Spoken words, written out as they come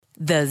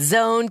The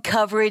Zone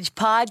Coverage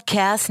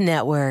Podcast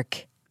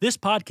Network. This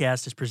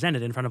podcast is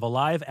presented in front of a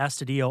live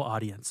Astadio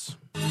audience.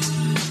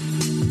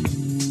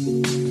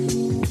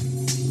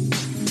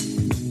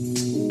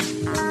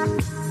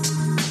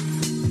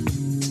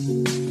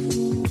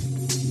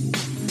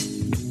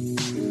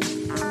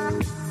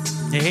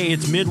 Hey,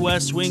 it's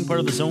Midwest Swing,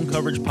 part of the Zone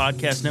Coverage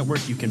Podcast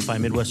Network. You can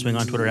find Midwest Swing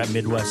on Twitter at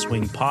Midwest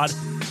Swing Pod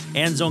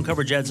and Zone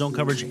Coverage at Zone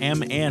Coverage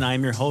MN.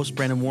 I'm your host,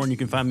 Brandon Warren. You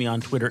can find me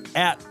on Twitter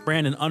at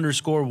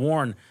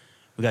Brandon_Warren.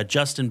 We got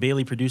Justin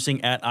Bailey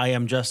producing at I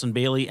Am Justin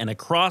Bailey, and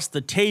across the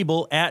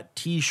table at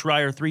T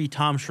Schreier 3,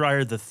 Tom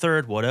Schreier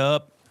III. What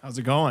up? How's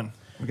it going?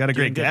 We got a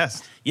great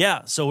guest.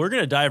 Yeah, so we're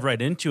going to dive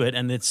right into it,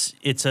 and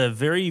it's a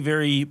very,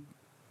 very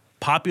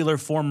popular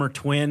former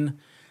Twin.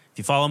 If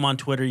you follow him on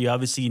Twitter, you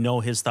obviously know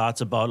his thoughts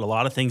about a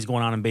lot of things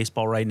going on in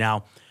baseball right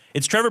now.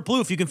 It's Trevor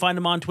Plouffe. You can find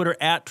him on Twitter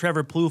at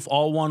Trevor Plouffe,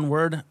 all one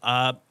word.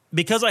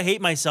 Because I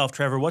hate myself,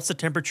 Trevor, what's the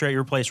temperature at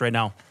your place right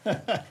now?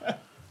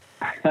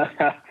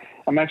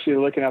 I'm actually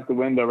looking out the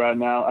window right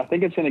now. I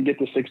think it's going to get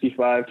to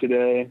 65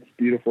 today. It's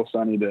a beautiful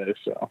sunny day.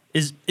 So,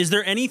 is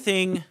there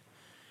anything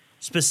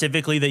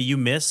specifically that you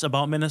miss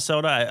about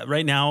Minnesota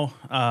right now?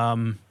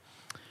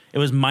 It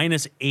was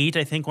 -8,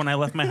 I think, when I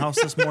left my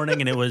house this morning,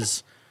 and it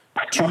was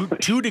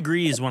two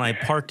degrees when I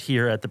parked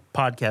here at the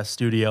podcast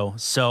studio.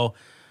 So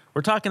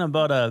we're talking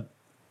about a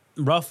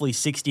roughly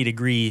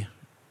 60-degree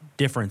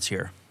difference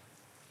here.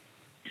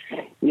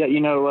 Yeah,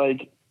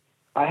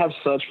 I have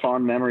such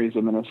fond memories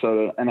of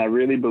Minnesota, and I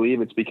really believe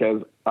it's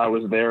because I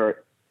was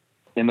there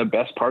in the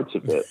best parts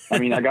of it. I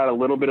mean, I got a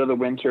little bit of the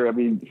winter,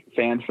 every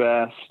fan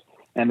fest,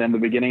 and then the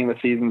beginning of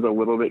the season's a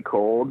little bit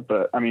cold.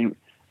 But, I mean,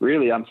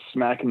 really, I'm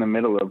smack in the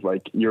middle of,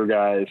 your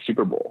guys'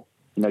 Super Bowl.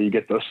 You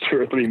get those 2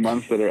 or 3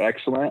 months that are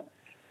excellent,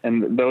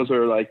 and those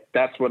are,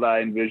 that's what I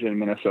envision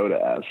Minnesota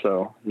as.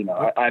 So,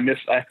 I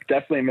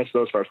definitely miss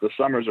those parts. The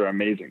summers are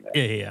amazing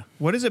there. Yeah.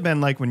 What has it been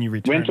like when you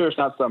return? Winter's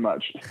not so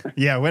much.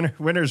 Yeah,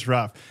 winter's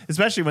rough,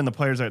 especially when the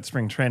players are at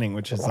spring training,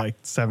 which is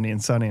 70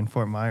 and sunny in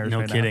Fort Myers.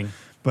 No right kidding. Now.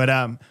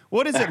 But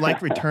what is it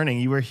like returning?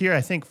 You were here, I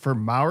think, for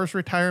Mauer's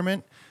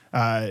retirement,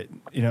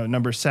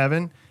 number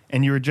 7,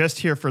 and you were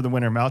just here for the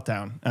Winter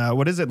Meltdown.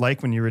 What is it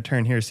like when you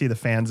return here, see the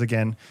fans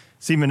again,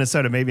 see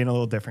Minnesota maybe in a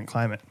little different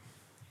climate?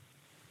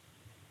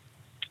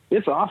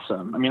 It's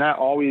awesome. I mean, I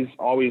always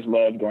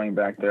loved going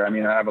back there. I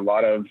mean, I have a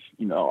lot of,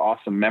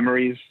 awesome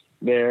memories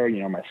there.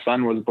 My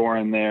son was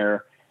born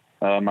there.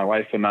 My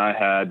wife and I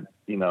had,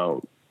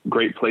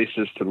 great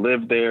places to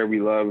live there.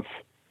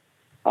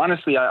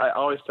 Honestly, I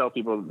always tell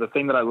people the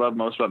thing that I love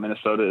most about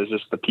Minnesota is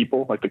just the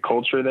people, the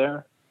culture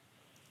there.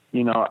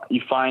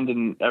 You find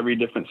in every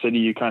different city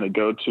you kind of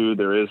go to,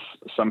 there is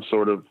some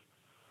sort of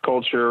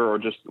culture or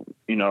just,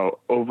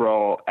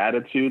 overall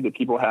attitude that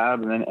people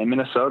have. And then in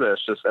Minnesota,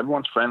 it's just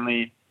everyone's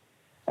friendly.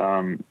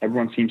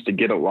 Everyone seems to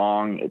get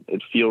along.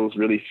 It feels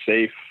really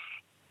safe.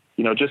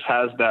 Just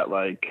has that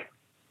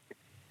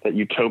that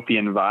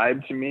utopian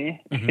vibe to me,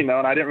 and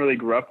I didn't really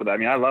grow up with that. I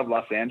mean, I love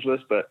Los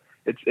Angeles, but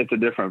it's a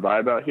different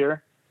vibe out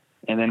here.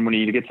 And then when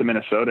you get to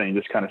Minnesota and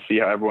you just kind of see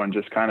how everyone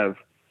just kind of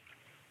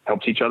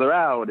helps each other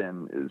out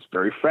and is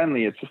very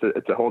friendly. It's just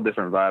it's a whole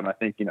different vibe. And I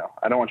think,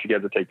 I don't want you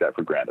guys to take that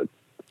for granted.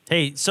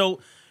 Hey, so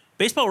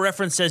Baseball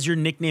Reference says your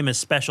nickname is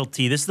Special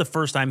T. This is the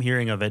first I'm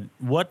hearing of it.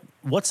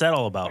 What's that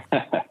all about?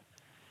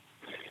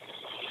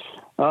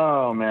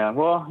 Oh, man.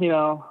 Well,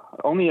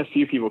 only a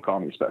few people call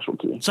me Special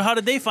T. So how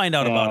did they find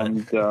out about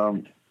it?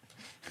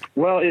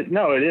 Well,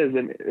 it is.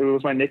 And it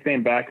was my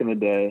nickname back in the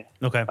day.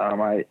 Okay.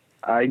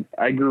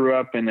 I grew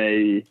up in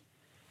a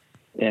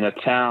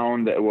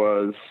town that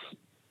was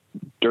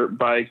dirt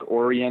bike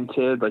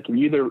oriented.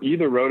 You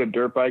either rode a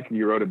dirt bike or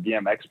you rode a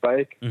BMX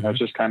bike. Mm-hmm. That's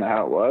just kind of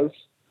how it was.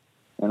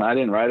 And I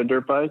didn't ride a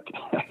dirt bike,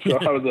 so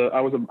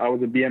I was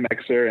a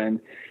BMXer, and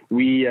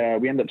we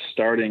ended up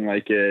starting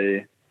like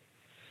a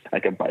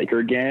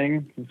biker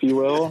gang, if you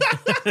will.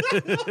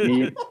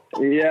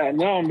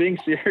 I'm being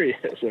serious.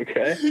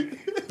 Okay.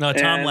 No,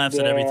 Tom laughs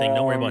at everything.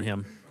 Don't worry about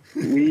him.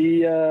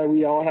 We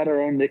all had our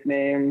own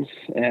nicknames,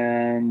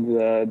 and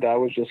that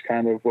was just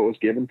kind of what was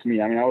given to me.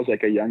 I mean, I was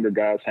like a younger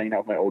guy. I was hanging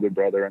out with my older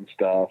brother and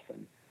stuff,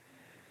 and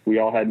we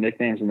all had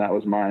nicknames, and that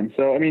was mine.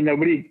 So, I mean,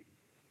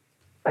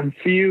 a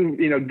few,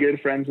 good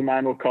friends of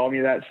mine will call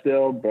me that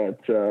still, but,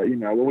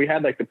 when we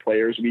had the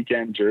Players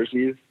Weekend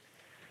jerseys,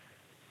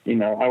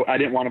 I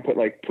didn't want to put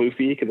Plouffe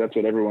because that's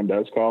what everyone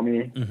does call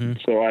me. Mm-hmm.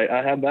 So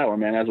I had that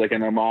one, man, as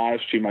an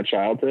homage to my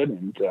childhood,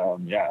 and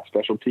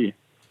Special T.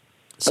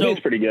 So I think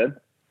it's pretty good.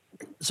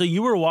 So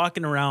you were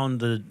walking around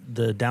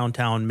the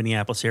downtown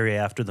Minneapolis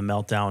area after the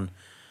meltdown.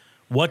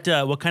 What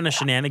kind of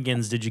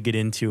shenanigans did you get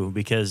into?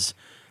 Because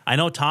I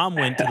know Tom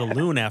went to the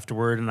Loon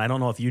afterward, and I don't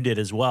know if you did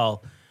as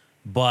well.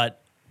 But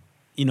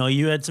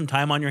you had some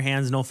time on your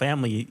hands, no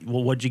family.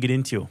 Well, what'd you get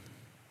into?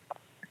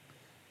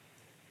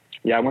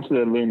 Yeah, I went to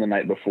the Loon the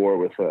night before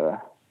with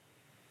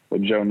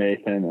Joe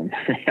Nathan, and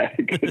we had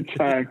a good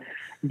time.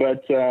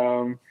 But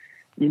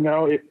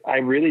I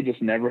really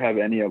just never have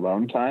any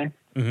alone time.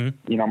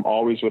 Mm-hmm. I'm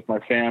always with my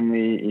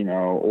family,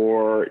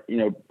 or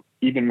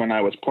even when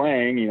I was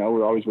playing,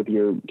 we're always with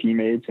your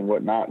teammates and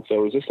whatnot. So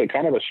it was just like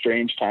kind of a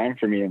strange time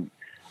for me. And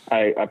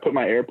I put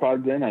my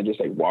AirPods in. I just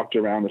like walked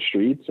around the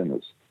streets,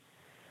 and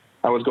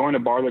I was going to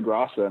Bar La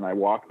Grassa, and I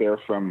walked there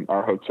from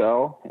our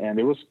hotel, and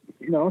it was,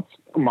 it's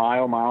a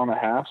mile and a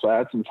half. So I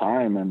had some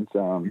time, and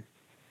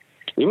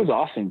it was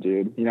awesome,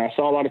 dude. I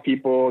saw a lot of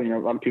people, a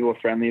lot of people were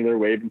friendly. They're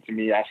waving to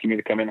me, asking me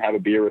to come in and have a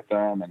beer with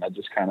them. And I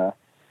just kind of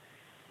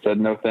said,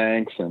 no,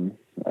 thanks. And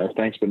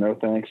thanks, but no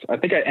thanks. I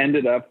think I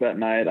ended up that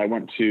night. I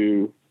went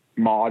to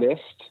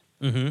Modest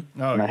and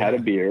I had a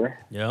beer.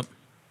 Yep.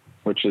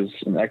 Which is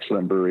an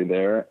excellent brewery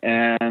there.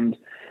 And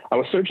I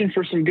was searching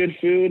for some good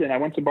food, and I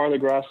went to Bar La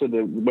Grassa.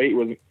 The wait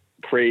was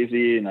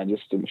crazy, and I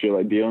just didn't feel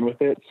like dealing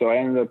with it. So I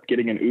ended up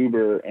getting an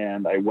Uber,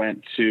 and I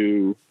went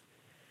to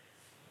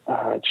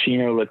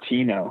Chino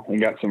Latino and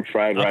got some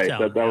fried rice.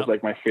 That was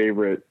like my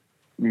favorite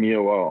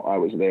meal while I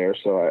was there.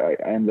 So I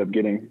ended up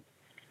getting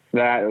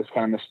that. It was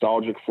kind of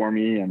nostalgic for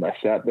me, and I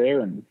sat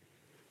there, and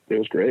it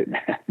was great,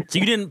 man. So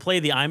you didn't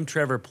play the I'm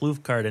Trevor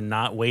Plouffe card and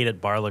not wait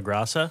at Bar La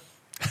Grassa?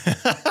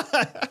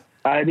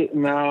 I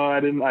didn't. No, I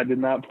didn't. I did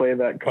not play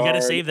that card. You got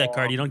to save that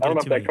card. You don't get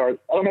it too many. I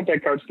don't know if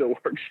that card still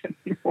works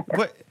anymore.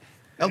 But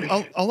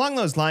along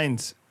those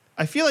lines,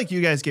 I feel like you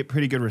guys get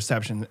pretty good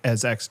reception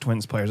as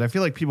ex-Twins players. I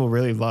feel like people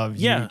really love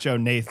you, Joe,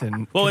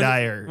 Nathan,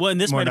 Kadire. And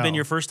this might have been Morneau.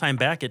 your first time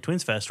back at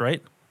Twins Fest,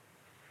 right?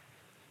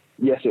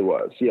 Yes, it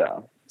was.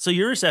 Yeah. So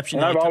your reception.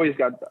 And I've always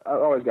got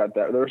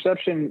that. The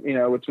reception,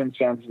 with Twins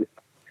fans.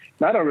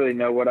 I don't really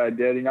know what I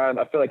did. I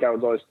feel like I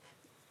was always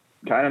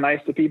kind of nice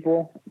to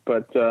people,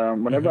 but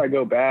whenever I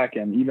go back,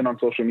 and even on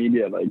social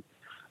media, like,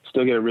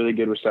 still get a really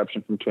good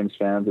reception from Twins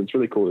fans. It's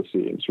really cool to see.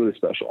 It's really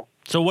special.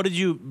 So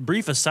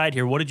brief aside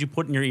here, what did you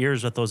put in your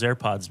ears with those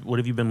AirPods? What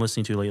have you been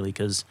listening to lately?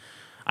 Because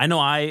I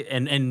know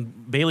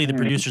and Bailey, the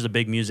producer's a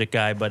big music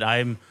guy, but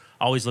I'm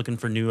always looking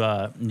for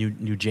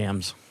new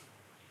jams.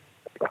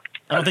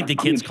 I don't think the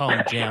kids call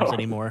them jams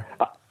anymore.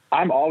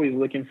 I'm always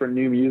looking for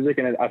new music,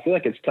 and I feel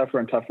like it's tougher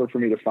and tougher for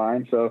me to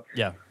find. So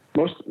yeah.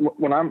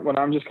 When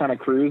I'm just kind of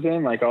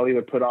cruising, like, I'll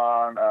either put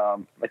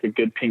on like a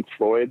good Pink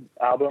Floyd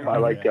album. I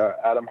like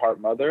Adam Hart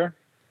Mother.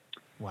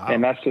 Wow.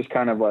 And that's just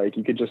kind of like,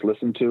 you could just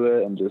listen to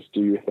it and just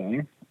do your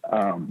thing.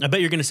 I bet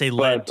you're going to say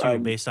Lead too,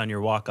 based on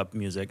your walk-up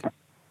music.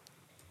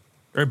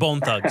 Or Bone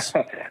Thugs.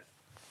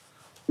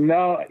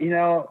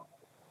 No,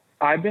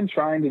 I've been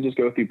trying to just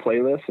go through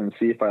playlists and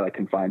see if I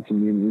can find some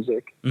new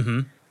music. Mm-hmm.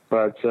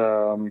 But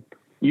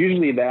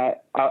usually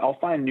I'll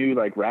find new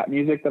like rap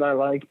music that I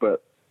like,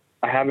 but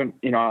I haven't,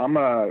 I'm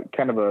a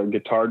kind of a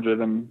guitar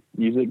driven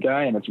music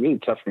guy, and it's really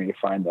tough for me to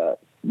find that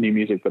new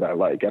music that I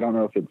like. I don't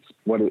know if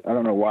I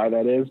don't know why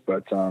that is,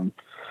 but, so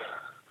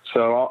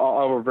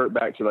I'll revert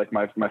back to like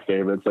my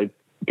favorites. Like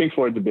Pink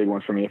Floyd's a big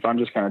one for me. If I'm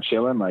just kind of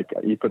chilling, like,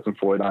 you put some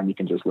Floyd on, you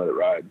can just let it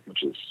ride,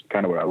 which is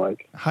kind of what I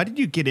like. How did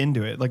you get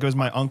into it? Like, it was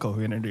my uncle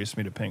who introduced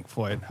me to Pink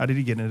Floyd. How did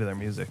you get into their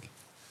music?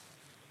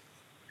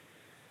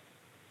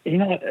 I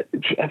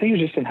think it was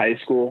just in high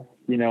school.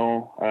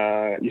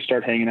 You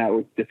start hanging out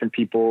with different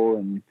people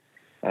and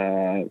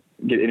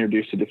get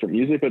introduced to different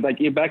music. But like,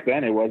 back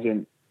then it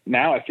wasn't.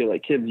 Now I feel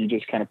like kids, you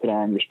just kind of put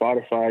on your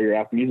Spotify, your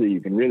Apple Music,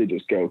 you can really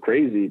just go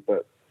crazy.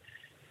 But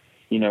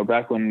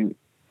back when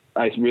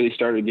I really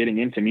started getting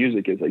into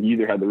music, it's like you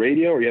either had the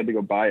radio or you had to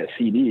go buy a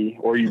CD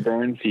or you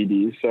burned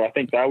CDs. So I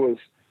think I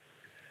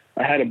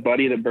had a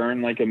buddy that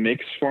burned like a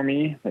mix for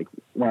me, like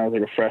when I was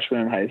like a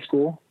freshman in high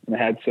school, and it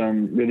had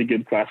some really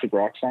good classic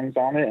rock songs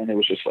on it. And it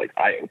was just like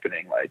eye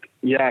opening. Like,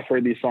 yeah, I've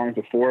heard these songs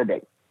before,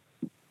 but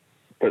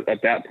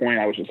at that point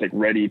I was just like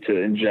ready to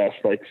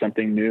ingest like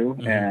something new,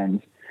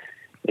 and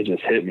it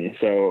just hit me.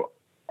 So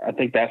I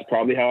think that's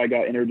probably how I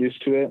got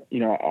introduced to it.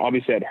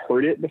 Obviously I'd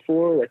heard it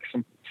before, like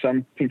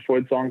some Pink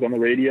Floyd songs on the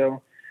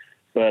radio,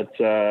 but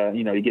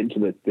you get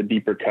into the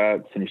deeper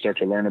cuts and you start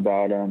to learn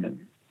about them,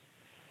 and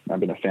I've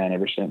been a fan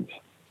ever since.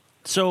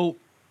 So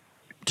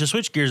to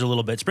switch gears a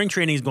little bit, spring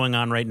training is going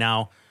on right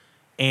now.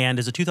 And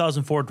as a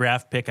 2004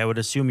 draft pick, I would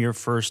assume your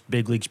first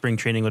big league spring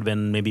training would have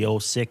been maybe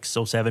 06,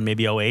 07,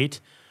 maybe 08.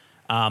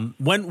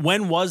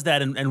 When was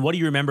that, and what do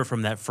you remember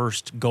from that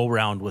first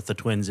go-round with the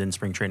Twins in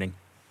spring training?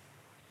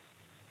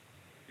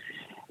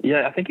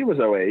 Yeah, I think it was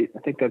 08. I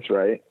think that's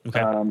right. Okay.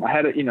 I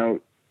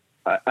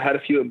had a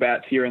few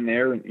at-bats here and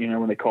there,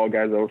 when they call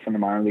guys over from the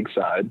minor league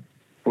side,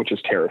 which is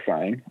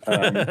terrifying.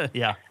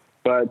 Yeah.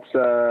 But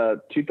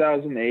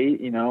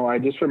 2008, I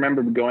just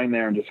remember going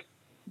there and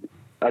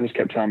I just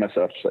kept telling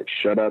myself, just like,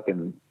 shut up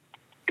and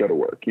go to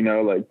work,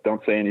 like,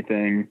 don't say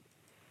anything.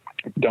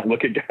 Don't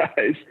look at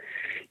guys.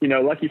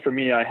 Lucky for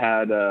me, I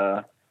had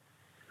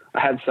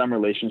some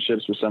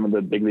relationships with some of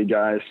the big league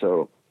guys.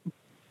 So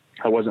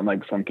I wasn't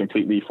like some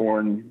completely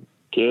foreign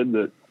kid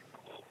that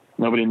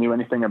nobody knew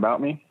anything about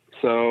me.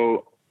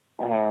 So,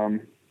 I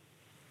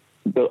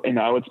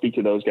would speak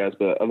to those guys,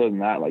 but other than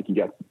that, like,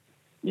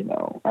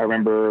 I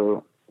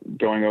remember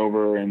going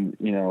over and,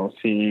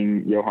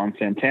 seeing Johan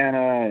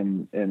Santana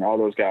and all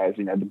those guys,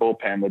 the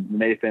bullpen with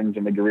Nathans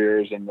and the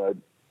Greers and the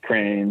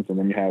Cranes. And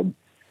then you had,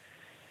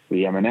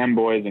 the M&M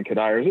boys and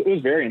Kadires. It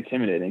was very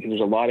intimidating because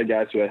there's a lot of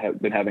guys who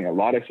have been having a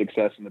lot of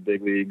success in the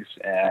big leagues.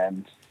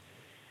 And,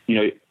 you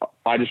know,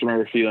 I just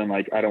remember feeling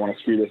like I don't want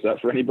to screw this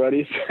up for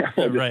anybody. So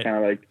I just Right. kind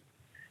of like,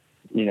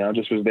 you know,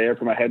 just was there,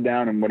 put my head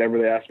down, and whatever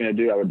they asked me to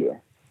do, I would do.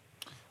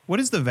 What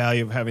is the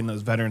value of having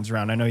those veterans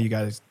around? I know you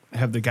guys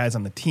have the guys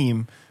on the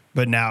team,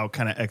 but now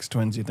kind of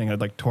ex-twins, you think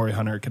of like Torrey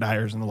Hunter,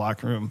 Kadires in the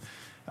locker room.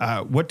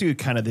 What do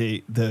kind of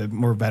the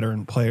more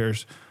veteran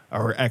players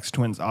or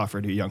ex-twins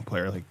offer to a young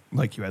player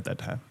like you at that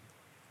time?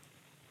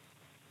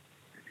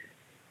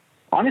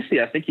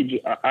 Honestly, I think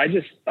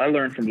I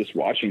learned from just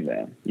watching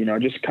them, you know,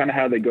 just kind of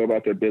how they go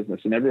about their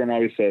business. And everyone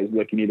always says,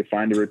 look, you need to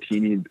find a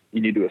routine.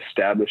 You need to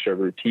establish a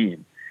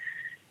routine.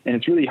 And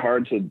it's really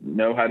hard to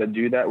know how to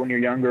do that when you're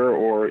younger,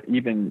 or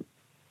even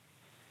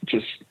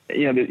just,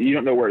 you know, you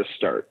don't know where to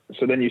start.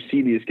 So then you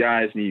see these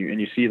guys and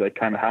you see like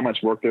kind of how much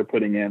work they're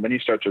putting in. Then you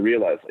start to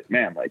realize like,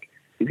 man, like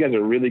these guys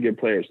are really good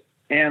players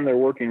and they're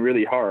working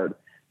really hard,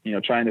 you know,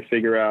 trying to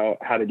figure out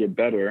how to get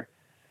better.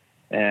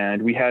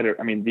 And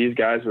these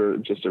guys were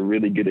just a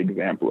really good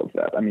example of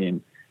that. I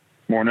mean,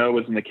 Morneau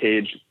was in the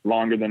cage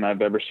longer than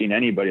I've ever seen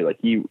anybody. Like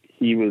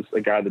he was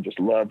a guy that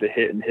just loved to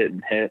hit and hit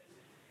and hit.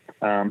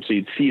 So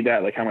you'd see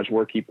that, like how much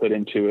work he put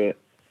into it.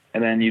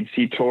 And then you'd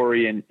see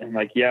Torrey and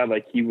like, yeah,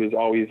 like he was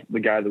always the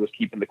guy that was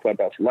keeping the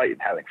clubhouse light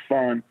and having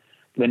fun.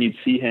 But then you'd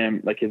see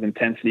him, like his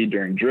intensity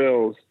during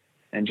drills,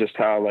 and just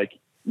how like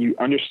you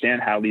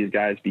understand how these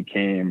guys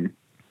became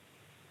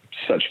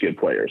such good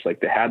players. Like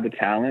they had the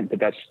talent, but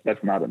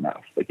that's not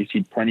enough. Like you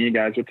see plenty of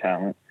guys with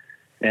talent,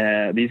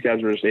 and these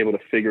guys were just able to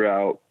figure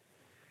out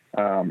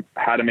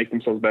how to make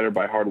themselves better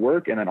by hard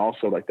work. And then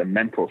also like the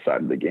mental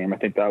side of the game. I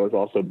think that was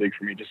also big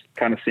for me, just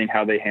kind of seeing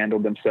how they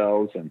handled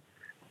themselves. And,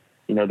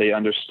 you know, they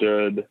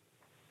understood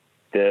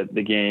that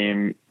the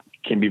game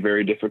can be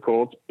very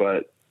difficult,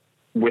 but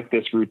with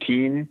this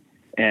routine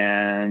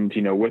and,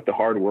 you know, with the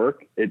hard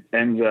work, it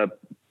ends up,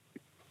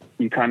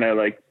 you kind of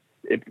like,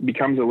 it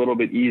becomes a little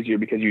bit easier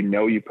because you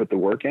know you put the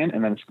work in,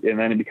 and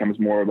then it becomes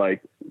more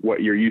like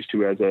what you're used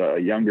to as a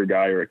younger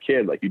guy or a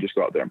kid. Like you just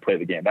go out there and play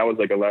the game. That was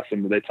like a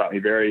lesson that they taught me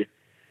very,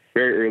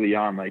 very early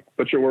on. Like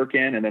put your work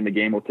in, and then the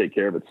game will take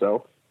care of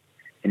itself,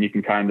 and you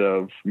can kind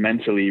of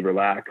mentally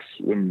relax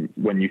when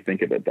you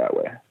think of it that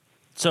way.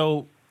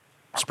 So,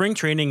 spring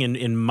training,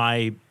 in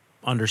my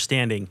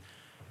understanding,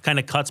 kind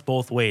of cuts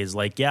both ways.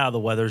 Like, yeah, the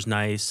weather's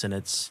nice, and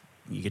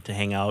you get to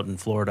hang out in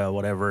Florida,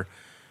 whatever.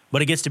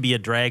 But it gets to be a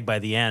drag by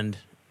the end,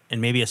 and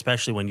maybe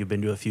especially when you've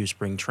been to a few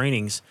spring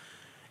trainings.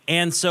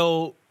 And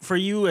so for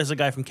you as a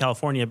guy from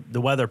California,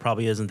 the weather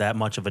probably isn't that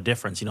much of a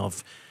difference. You know,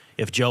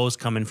 if Joe's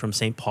coming from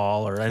St.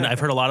 Paul, and I've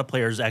heard a lot of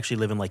players actually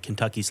live in like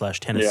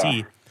Kentucky/Tennessee,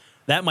 Yeah.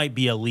 that might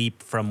be a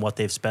leap from what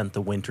they've spent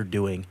the winter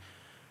doing.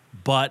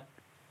 But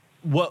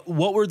what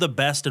were the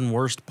best and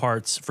worst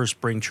parts for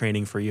spring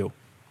training for you?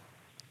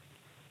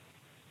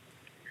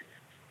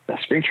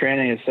 Spring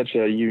training is such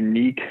a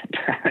unique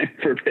time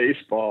for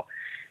baseball.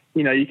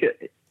 You know,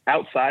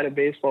 outside of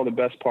baseball, the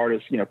best part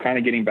is, you know, kind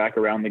of getting back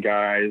around the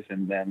guys.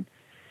 And then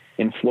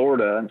in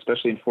Florida, and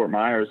especially in Fort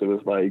Myers, it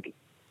was like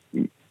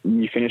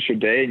you finish your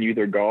day and you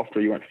either golfed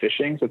or you went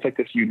fishing. So it's like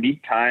this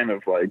unique time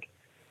of like,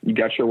 you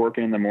got your work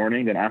in the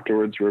morning, then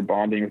afterwards you were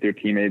bonding with your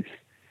teammates,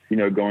 you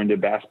know, going to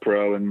Bass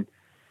Pro and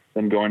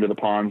then going to the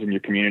ponds in your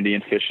community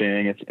and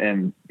fishing.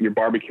 And you're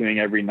barbecuing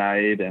every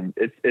night. And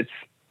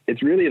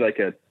it's really like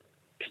a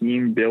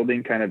team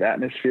building kind of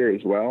atmosphere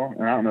as well.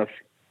 And I don't know if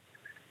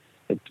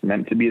it's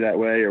meant to be that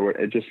way or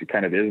it just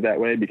kind of is that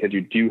way, because you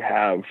do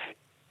have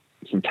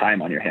some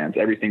time on your hands.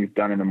 Everything's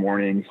done in the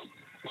mornings,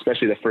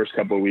 especially the first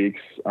couple of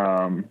weeks.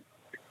 So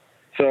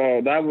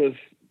that was,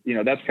 you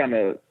know, that's kind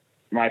of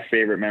my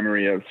favorite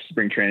memory of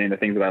spring training. The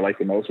things that I like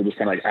the most were just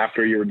kind of like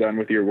after you were done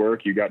with your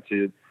work, you got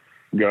to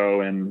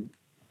go and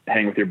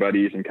hang with your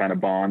buddies and kind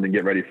of bond and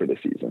get ready for the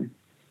season.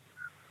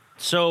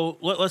 So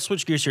let's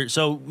switch gears here.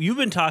 So you've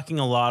been talking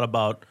a lot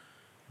about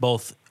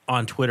both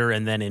on Twitter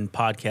and then in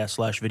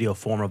podcast/video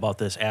form about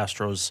this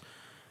Astros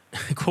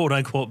quote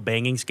unquote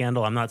banging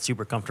scandal. I'm not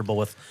super comfortable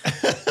with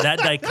that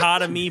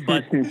dichotomy,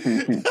 but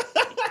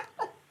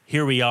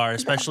here we are,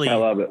 especially I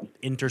love it.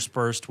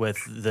 Interspersed with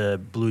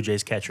the Blue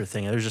Jays catcher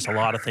thing. There's just a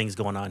lot of things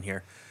going on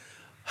here.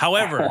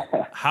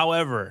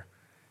 However,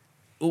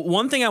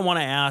 one thing I want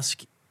to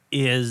ask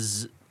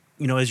is,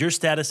 you know, as your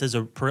status as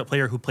a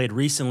player who played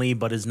recently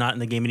but is not in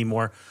the game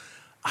anymore,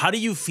 how do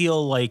you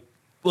feel like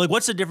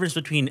what's the difference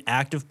between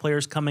active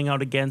players coming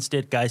out against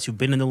it, guys who've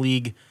been in the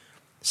league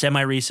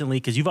semi-recently?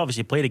 Because you've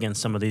obviously played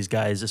against some of these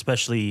guys,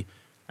 especially,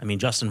 I mean,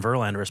 Justin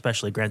Verlander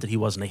especially. Granted, he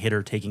wasn't a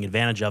hitter taking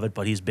advantage of it,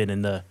 but he's been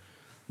in the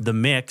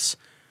mix.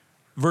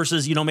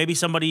 Versus, you know, maybe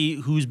somebody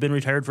who's been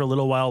retired for a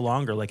little while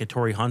longer, like a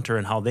Torrey Hunter,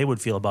 and how they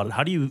would feel about it.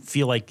 How do you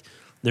feel like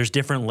there's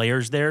different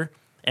layers there?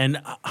 And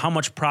how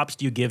much props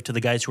do you give to the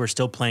guys who are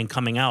still playing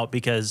coming out?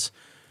 Because,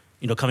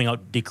 you know, coming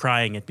out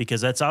decrying it,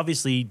 because that's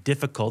obviously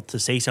difficult to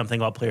say something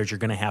about players you're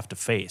going to have to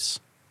face.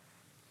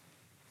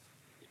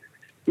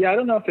 Yeah, I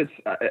don't know if it's.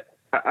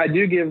 I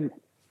do give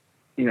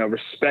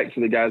respect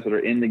to the guys that are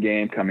in the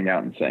game coming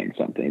out and saying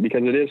something,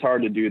 because it is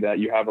hard to do that.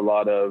 You have a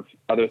lot of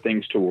other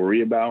things to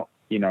worry about,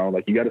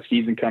 like you got a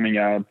season coming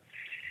up,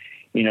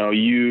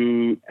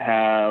 you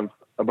have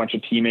a bunch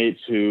of teammates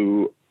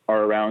who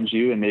are around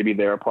you and maybe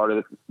were a part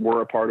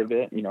of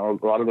it.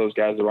 A lot of those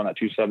guys that were on that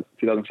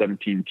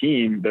 2017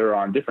 team, they're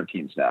on different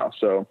teams now.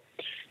 So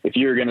if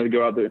you're going to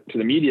go out there to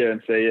the media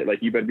and say it,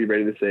 like, you better be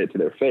ready to say it to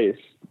their face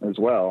as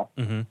well.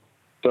 Mm-hmm.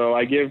 So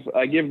I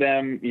give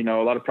them,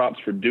 a lot of props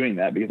for doing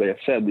that, because like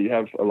I said, you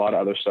have a lot of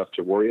other stuff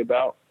to worry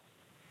about.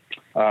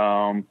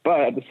 But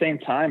at the same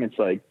time, it's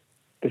like,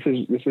 this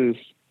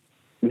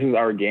is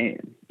our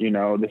game.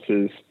 This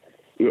is,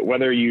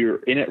 whether you're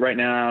in it right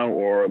now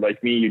or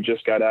like me, you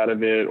just got out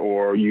of it,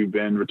 or you've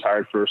been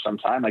retired for some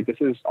time, like, this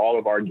is all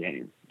of our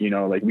game.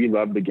 Like, we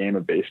love the game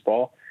of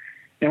baseball.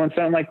 And when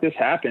something like this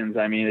happens,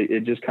 I mean,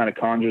 it just kind of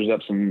conjures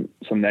up some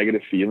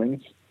negative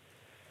feelings.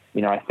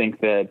 I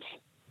think that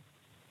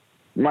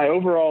my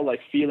overall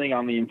feeling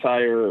on the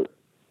entire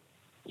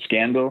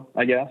scandal,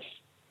 I guess,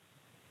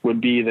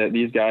 would be that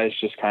these guys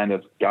just kind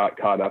of got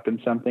caught up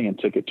in something and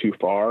took it too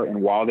far.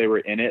 And while they were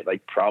in it,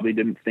 probably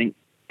didn't think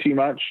too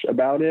much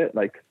about it.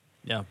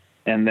 Yeah.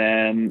 And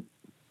then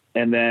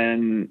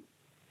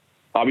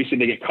obviously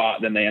they get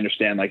caught, then they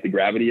understand the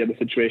gravity of the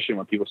situation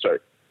when people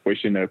start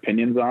voicing their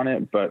opinions on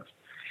it. But,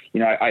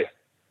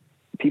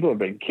 people have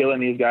been killing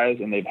these guys,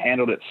 and they've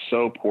handled it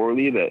so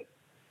poorly that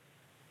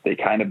they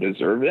kind of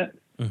deserve it.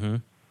 Mm-hmm.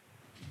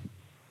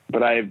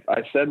 But I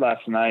said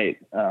last night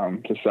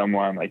to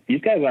someone,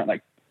 these guys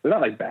aren't they're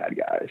not bad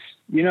guys.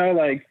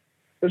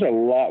 There's a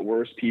lot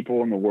worse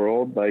people in the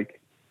world.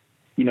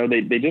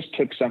 They just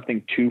took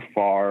something too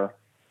far,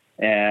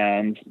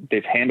 and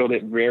they've handled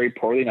it very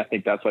poorly. And I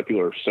think that's why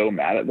people are so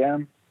mad at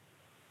them.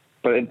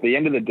 But at the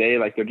end of the day,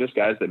 they're just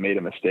guys that made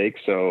a mistake.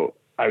 So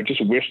I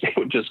just wish they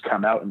would just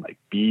come out and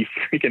be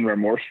freaking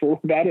remorseful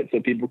about it, so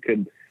people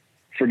could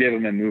forgive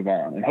them and move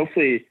on. And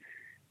hopefully,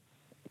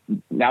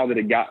 now that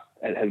it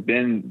has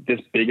been this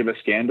big of a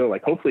scandal,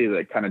 hopefully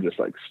that kind of just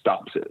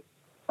stops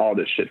all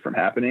this shit from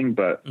happening.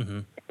 But mm-hmm.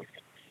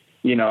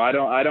 I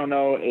don't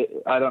know.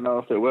 I don't know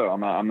if it will.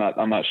 I'm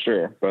not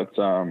sure. But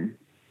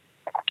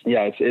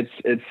yeah,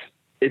 it's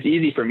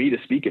easy for me to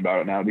speak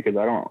about it now, because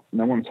no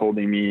one's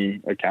holding me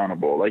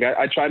accountable.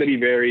 I try to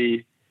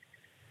be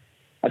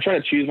I try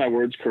to choose my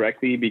words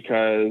correctly,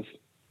 because,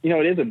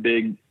 it is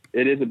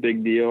a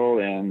big deal.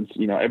 And,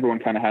 everyone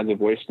kind of has a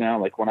voice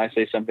now. When I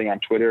say something on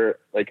Twitter,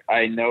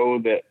 I know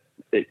that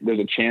there's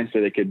a chance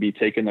that it could be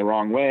taken the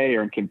wrong way,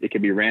 or it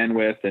could be ran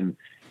with and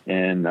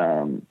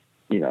taken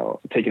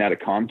out of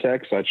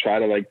context. So I try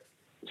to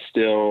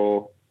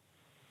still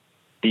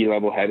be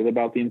level-headed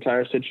about the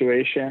entire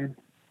situation.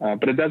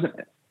 But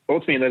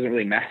ultimately it doesn't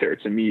really matter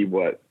to me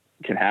what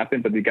can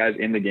happen, but the guys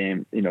in the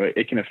game,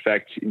 it can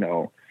affect,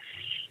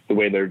 the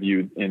way they're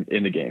viewed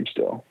in the game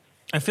still.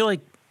 I feel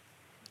like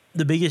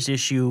the biggest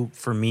issue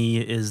for me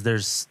is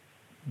there's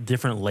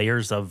different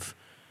layers of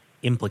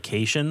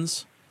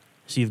implications.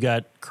 So you've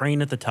got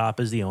Crane at the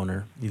top as the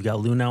owner, you've got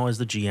Lunau as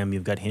the GM,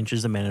 you've got Hinch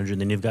as the manager, and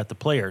then you've got the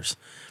players.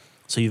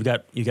 So you've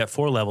got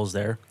 4 levels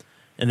there,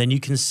 and then you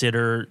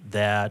consider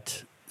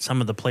that some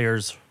of the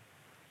players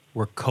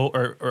were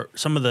or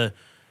some of the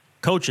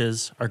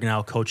coaches are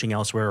now coaching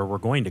elsewhere, or were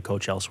going to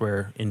coach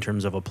elsewhere, in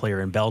terms of a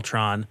player in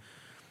Beltran.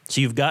 So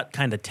you've got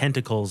kind of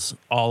tentacles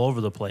all over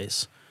the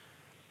place.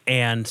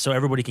 And so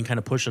everybody can kind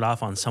of push it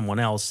off on someone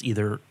else,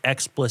 either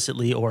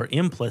explicitly or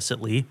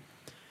implicitly.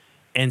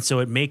 And so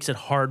it makes it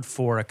hard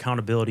for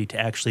accountability to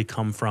actually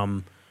come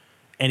from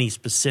any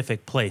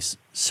specific place.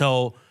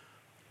 So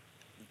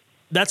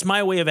that's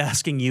my way of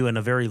asking you, in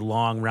a very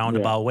long,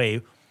 roundabout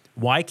way,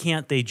 why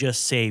can't they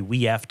just say,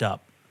 we effed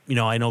up?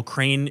 I know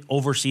Crane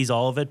oversees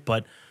all of it,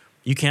 but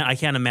I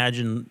can't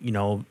imagine,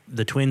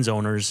 the Twins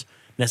owners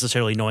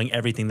necessarily knowing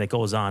everything that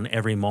goes on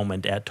every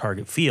moment at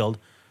Target Field.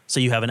 So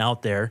you have an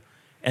out there,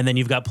 and then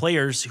you've got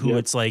players who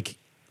it's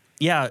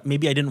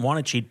maybe I didn't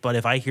want to cheat, but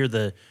if I hear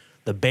the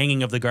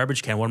banging of the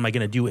garbage can, what am I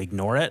going to do?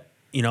 Ignore it?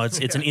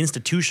 It's an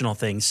institutional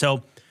thing.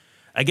 So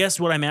I guess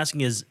what I'm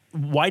asking is,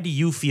 why do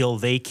you feel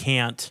they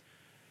can't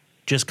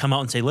just come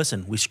out and say,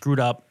 listen, we screwed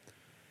up?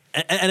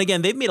 And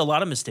again, they've made a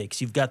lot of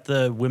mistakes. You've got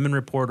the women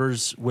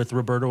reporters with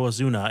Roberto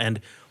Ozuna, and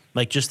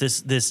just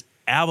this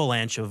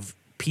avalanche of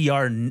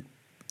PR,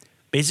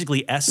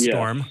 basically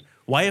S-storm. Yes.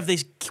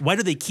 Why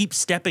do they keep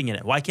stepping in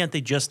it? Why can't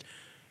they just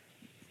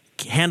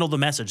handle the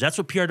message? That's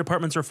what PR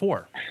departments are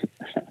for.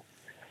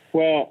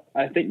 Well,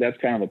 I think that's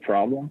kind of the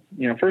problem.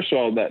 First of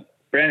all, that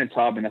Brandon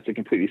Taubman, that's a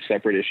completely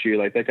separate issue.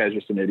 That guy's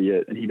just an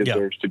idiot, and he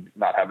deserves to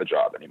not have a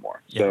job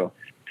anymore. Yeah.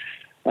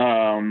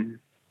 So,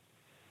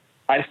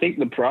 I think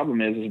the problem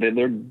is that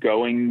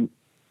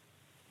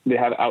they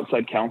have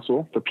outside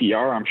counsel for PR,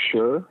 I'm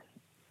sure,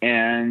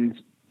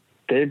 and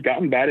they've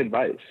gotten bad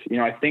advice.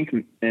 I think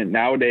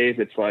nowadays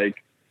it's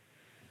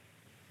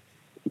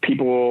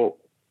people,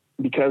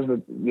 because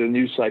the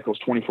news cycle is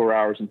 24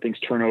 hours and things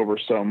turn over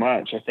so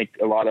much, I think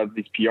a lot of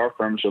these PR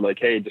firms are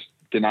hey, just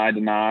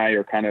deny,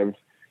 or kind of,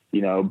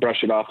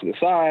 brush it off to the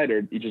side,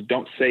 or you just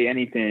don't say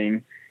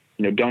anything,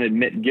 don't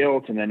admit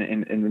guilt. And then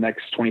in the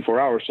next 24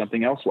 hours,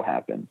 something else will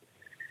happen.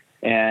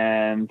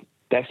 And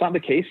that's not the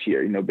case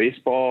here.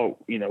 Baseball,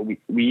 people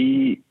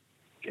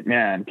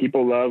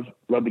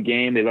love the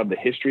game. They love the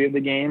history of the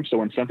game. So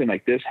when something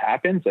like this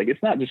happens, like,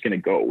 it's not just going to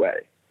go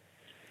away.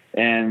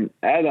 And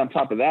add on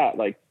top of that,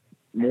 like,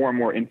 more and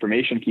more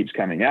information keeps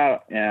coming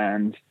out,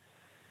 and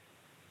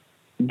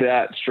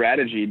that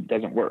strategy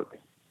doesn't work,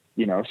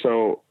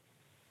 So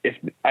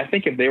I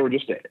think if they were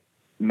just to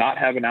not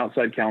have an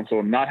outside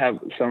counsel, not have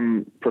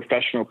some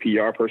professional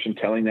PR person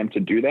telling them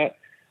to do that,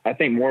 I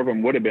think more of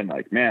them would have been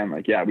like, man,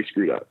 like, yeah, we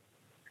screwed up.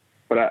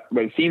 But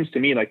it seems to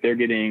me like they're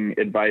getting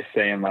advice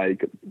saying,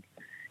 like,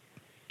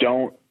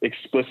 don't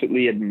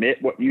explicitly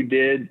admit what you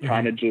did,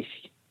 kind of just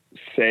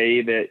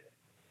say that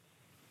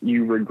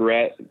you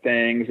regret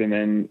things, and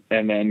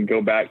then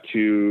go back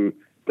to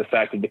the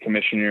fact that the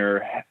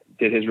commissioner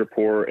did his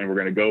report and we're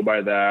going to go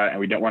by that, and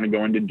we don't want to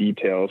go into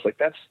details. Like,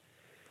 that's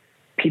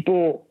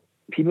people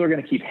are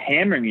going to keep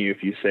hammering you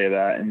if you say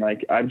that. And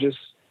like, I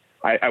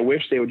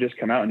wish they would just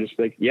come out and just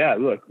be like, yeah,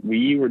 look,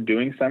 we were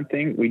doing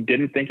something. We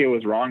didn't think it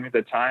was wrong at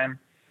the time.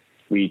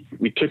 We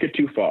took it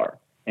too far,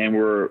 and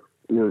we're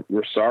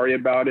sorry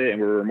about it,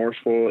 and we're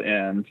remorseful,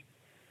 and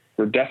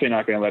we're definitely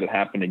not going to let it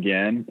happen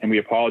again. And we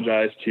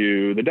apologize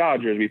to the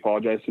Dodgers. We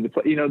apologize to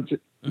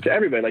to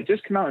everybody. Like,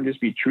 just come out and just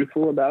be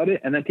truthful about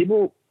it. And then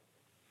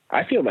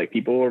I feel like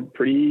people are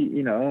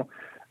pretty,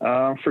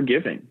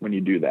 forgiving when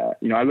you do that.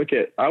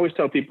 I always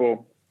tell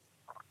people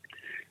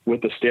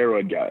with the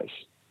steroid guys,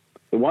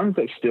 the ones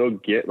that still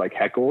get like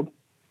heckled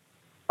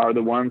are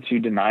the ones who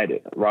denied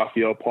it.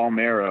 Rafael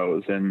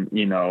Palmeiros and,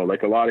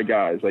 like a lot of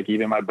guys, like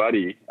even my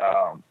buddy,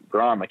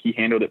 Braun, like, he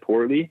handled it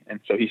poorly, and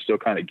so he still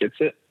kind of gets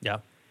it. Yeah.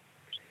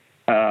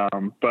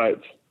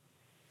 But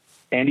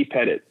Andy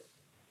Pettit,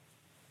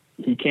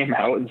 he came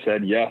out and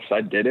said, yes,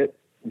 I did it.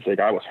 He's like,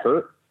 I was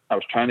hurt. I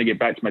was trying to get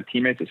back to my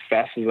teammates as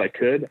fast as I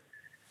could,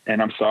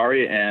 and I'm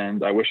sorry,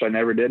 and I wish I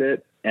never did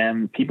it.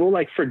 And people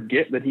like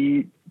forget that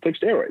he took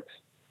steroids.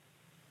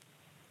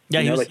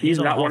 Yeah, he's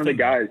not one of the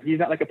guys. He's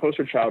not like a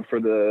poster child for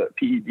the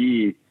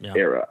PED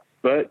era,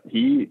 but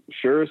he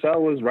sure as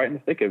hell was right in the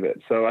thick of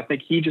it. So I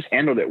think he just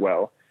handled it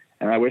well,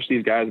 and I wish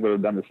these guys would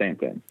have done the same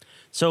thing.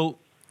 So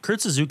Kurt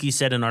Suzuki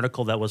said in an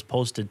article that was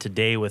posted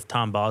today with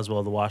Tom Boswell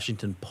of the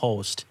Washington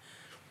Post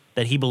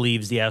that he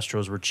believes the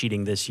Astros were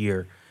cheating this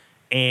year.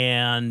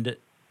 And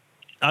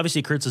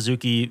obviously Kurt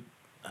Suzuki,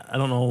 I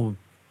don't know,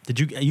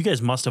 you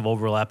guys must have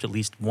overlapped at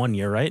least 1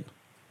 year, right?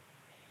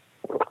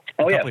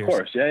 Oh yeah, of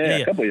course. Yeah,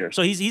 a couple years.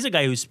 So he's a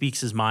guy who speaks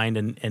his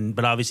mind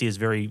but obviously is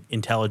very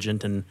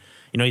intelligent, and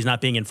he's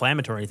not being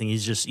inflammatory or anything.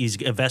 He's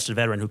a vested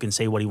veteran who can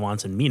say what he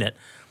wants and mean it.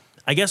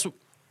 I guess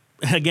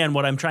again,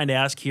 what I'm trying to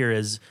ask here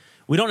is,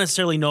 we don't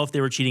necessarily know if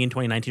they were cheating in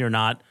 2019 or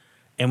not,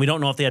 and we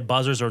don't know if they had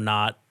buzzers or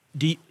not.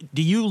 Do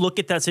you look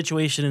at that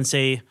situation and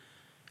say,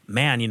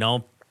 man,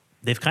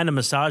 they've kind of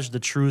massaged the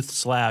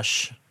truth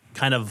 /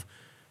 kind of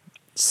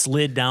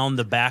slid down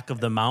the back of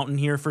the mountain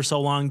here for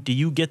so long? Do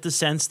you get the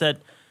sense that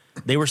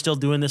they were still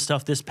doing this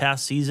stuff this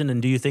past season,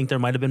 and do you think there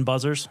might have been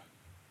buzzers?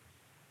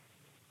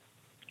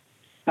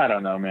 I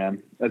don't know,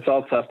 man. It's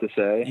all tough to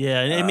say.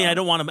 Yeah, I mean, I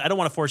don't want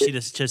to force you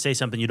to say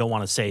something you don't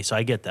want to say, so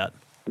I get that.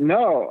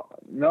 No.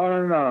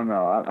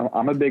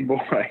 I'm a big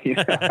boy.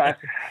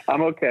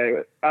 I'm okay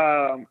with.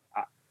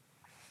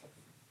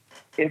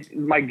 If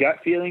my gut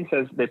feeling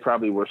says they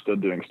probably were still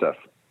doing stuff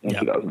in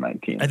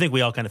 2019. I think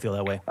we all kind of feel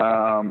that way.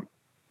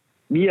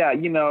 Yeah,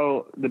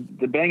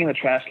 the banging the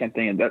trash can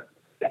thing, that's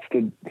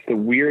the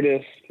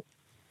weirdest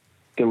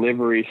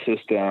delivery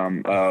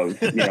system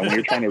of, when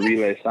you're trying to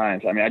relay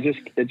science. I mean,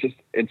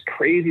 it's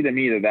crazy to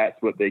me that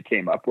that's what they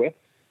came up with.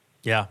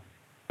 Yeah.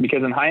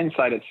 Because in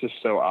hindsight, it's just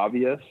so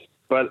obvious,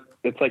 but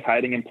it's like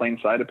hiding in plain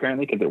sight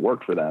apparently, because it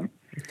worked for them.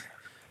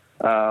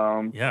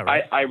 Yeah,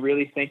 right. I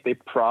really think they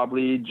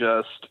probably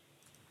just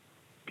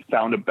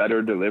found a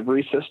better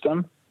delivery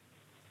system.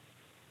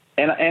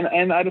 And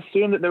I'd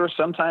assume that there were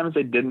sometimes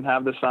they didn't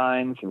have the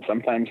signs and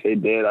sometimes they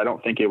did. I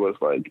don't think it was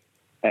like,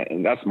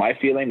 and that's my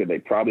feeling, that they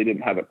probably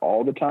didn't have it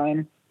all the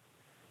time.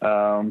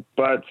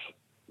 But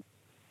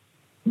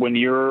when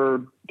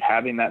you're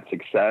having that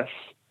success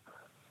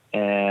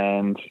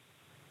and,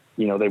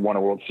 they won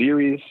a World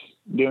Series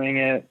doing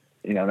it,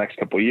 next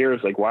couple of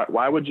years, like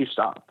why would you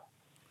stop?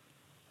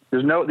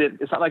 It's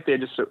not like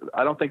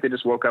I don't think they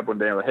just woke up one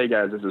day and were like, hey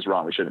guys, this is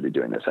wrong. We shouldn't be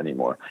doing this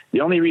anymore.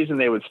 The only reason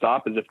they would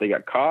stop is if they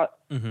got caught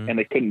and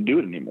they couldn't do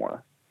it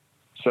anymore.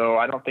 So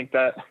I don't think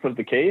that was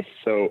the case.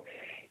 So,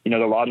 the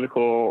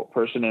logical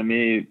person in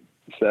me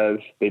says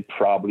they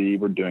probably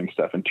were doing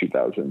stuff in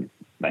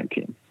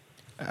 2019.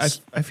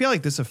 I feel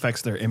like this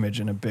affects their image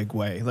in a big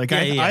way. Like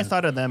I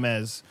thought of them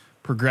as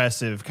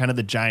progressive, kind of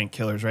the giant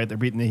killers, right? They're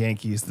beating the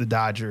Yankees, the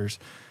Dodgers,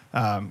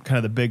 kind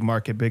of the big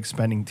market, big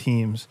spending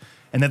teams,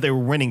 and that they were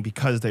winning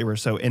because they were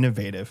so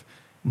innovative.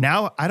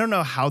 Now, I don't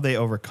know how they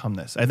overcome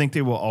this. I think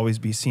they will always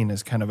be seen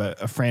as kind of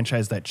a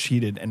franchise that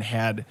cheated and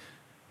had,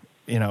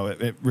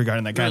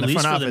 regarding that guy in the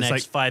front office. At least for the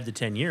next 5 to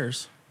 10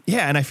 years.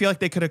 Yeah, and I feel like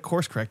they could have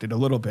course corrected a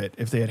little bit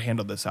if they had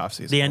handled this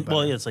offseason.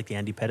 Well, it's like the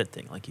Andy Pettit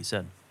thing, like you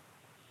said.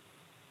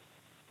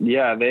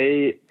 Yeah,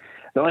 the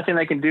only thing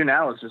they can do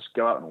now is just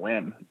go out and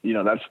win.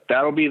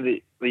 That'll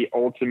be the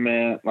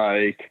ultimate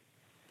like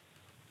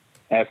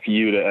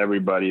FU to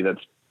everybody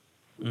that's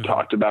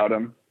talked about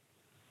them.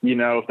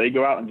 If they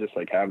go out and just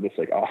like have this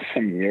like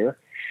awesome year,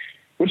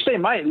 which they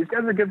might. These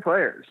guys are good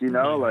players.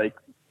 Like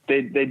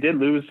they did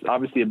lose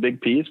obviously a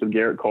big piece with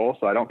Garrett Cole,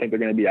 so I don't think they're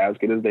going to be as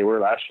good as they were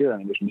last year. I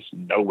mean, there's just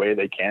no way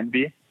they can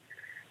be.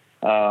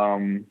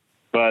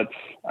 But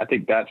I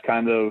think that's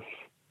kind of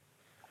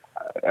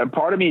a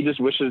part of me just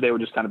wishes they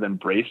would just kind of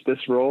embrace this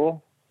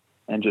role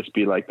and just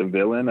be like the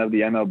villain of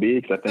the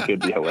MLB, because I think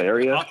it'd be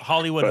hilarious.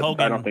 Hollywood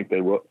Hogan. I don't think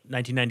they will.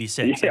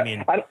 1996.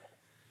 Yeah,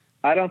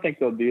 I don't think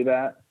they'll do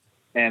that.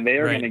 And they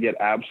are going to get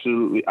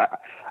absolutely.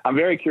 I'm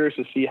very curious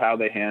to see how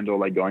they handle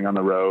like going on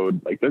the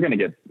road. Like they're going to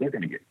get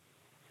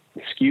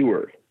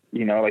skewered.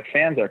 Like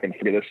fans aren't going to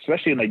forget this,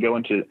 especially when they go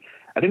into.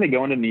 I think they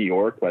go into New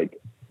York like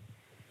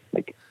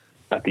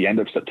at the end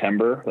of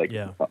September, like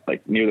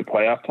near the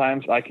playoff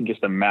times. I can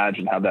just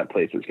imagine how that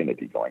place is going to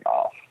be going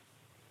off.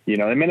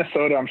 In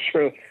Minnesota, I'm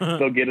sure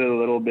they'll get it a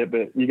little bit,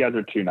 but you guys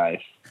are too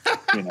nice.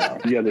 You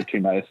guys are too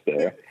nice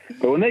there.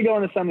 But when they go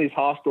into some of these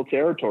hostile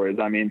territories,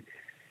 I mean,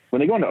 when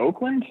they go into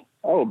Oakland,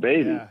 oh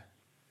baby,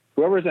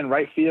 whoever's in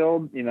right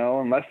field,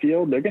 and left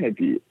field, they're going to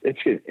be.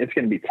 It's going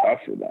to be tough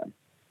for them.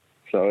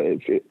 So it'll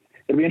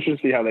be interesting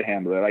to see how they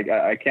handle it.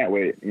 I can't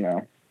wait. It's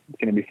going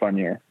to be a fun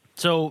year.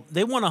 So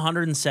they won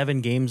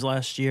 107 games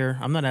last year.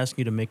 I'm not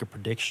asking you to make a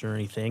prediction or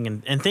anything,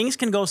 and things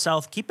can go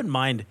south. Keep in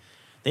mind,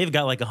 they've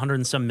got like 100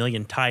 and some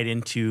million tied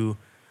into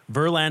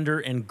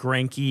Verlander and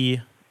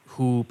Greinke,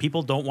 who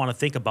people don't want to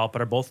think about,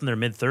 but are both in their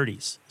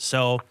mid-30s.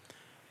 So,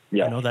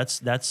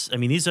 that's. I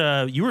mean,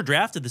 you were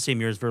drafted the same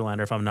year as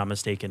Verlander, if I'm not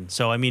mistaken.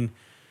 So, I mean,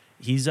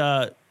 he's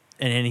and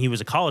he was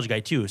a college guy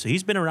too, so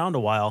he's been around a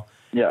while.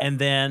 Yeah. And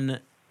then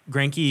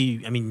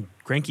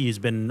Greinke has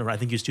been, I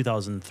think he was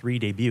 2003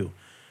 debut.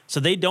 So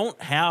they don't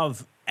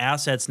have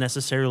assets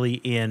necessarily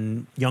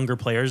in younger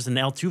players, and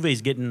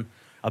Altuve's getting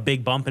a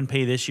big bump in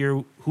pay this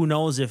year. Who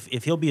knows if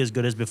he'll be as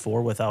good as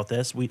before without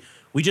this? We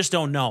just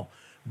don't know.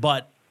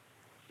 But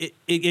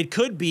it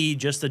could be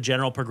just a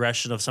general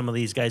progression of some of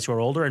these guys who are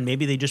older, and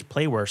maybe they just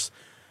play worse.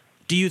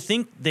 Do you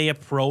think they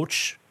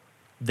approach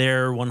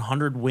their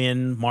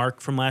 100-win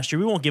mark from last year?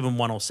 We won't give them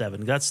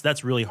 107.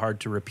 That's really hard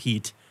to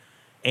repeat.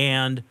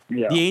 And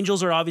the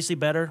Angels are obviously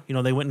better.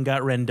 They went and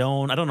got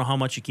Rendon. I don't know how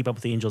much you keep up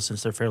with the Angels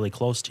since they're fairly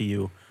close to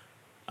you.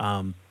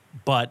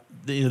 But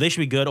they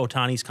should be good.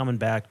 Ohtani's coming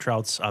back.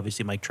 Trout's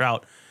obviously Mike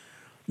Trout.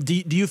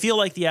 Do you feel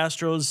like the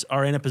Astros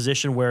are in a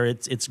position where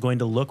it's going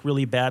to look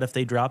really bad if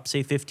they drop,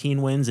 say,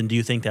 15 wins? And do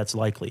you think that's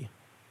likely?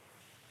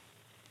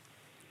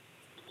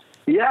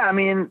 Yeah, I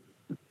mean,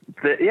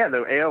 the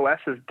AOS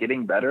is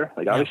getting better.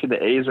 Like, obviously,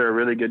 the A's are a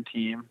really good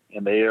team,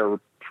 and they are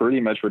pretty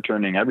much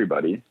returning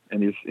everybody.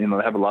 And they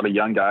have a lot of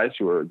young guys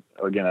who are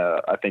going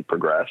to, I think,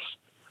 progress.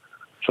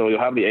 So you'll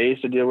have the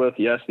A's to deal with.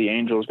 Yes, the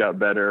Angels got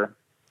better.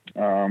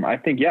 I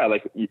think,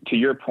 like to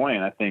your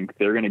point, I think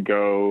they're going to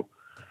go.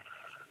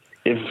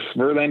 If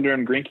Verlander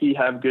and Greinke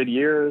have good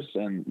years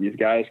and these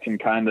guys can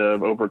kind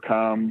of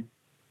overcome,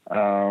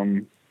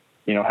 having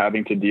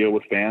to deal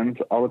with fans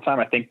all the time,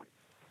 I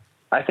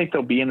think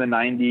they'll be in the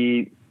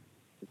 90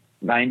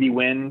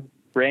 win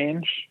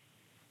range.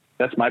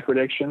 That's my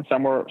prediction,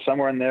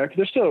 somewhere in there.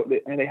 Because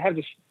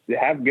they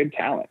have good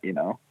talent,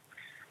 and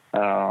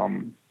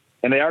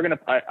they are going to.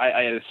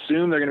 I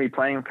assume they're going to be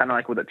playing kind of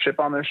like with a chip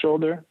on their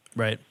shoulder.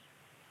 Right.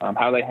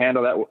 How they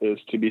handle that is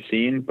to be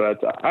seen.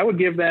 But I would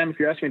give them, if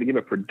you're asking me to give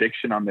a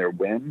prediction on their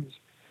wins,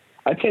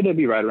 I'd say they'll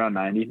be right around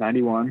 90,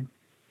 91.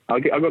 I'll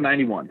go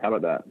 91. How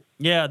about that?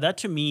 Yeah, that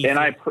to me. And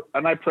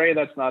I pray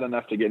that's not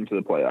enough to get into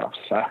the playoffs.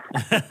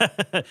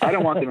 I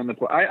don't want them in the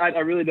I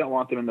really don't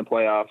want them in the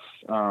playoffs.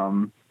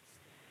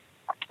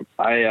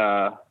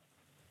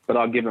 But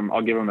I'll give them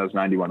those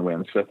 91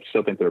 wins. I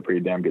still think they're a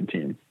pretty damn good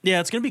team. Yeah,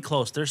 it's going to be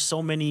close. There's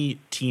so many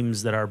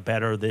teams that are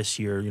better this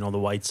year. The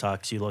White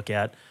Sox, you look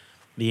at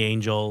the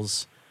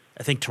Angels.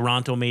 I think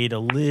Toronto made a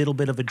little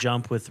bit of a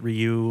jump with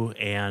Ryu,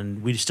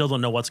 and we still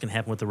don't know what's going to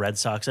happen with the Red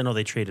Sox. I know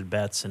they traded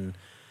Betts and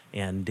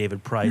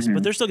David Price,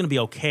 but they're still going to be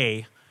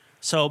okay.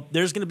 So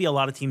there's going to be a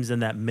lot of teams in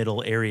that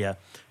middle area.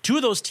 Two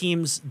of those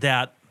teams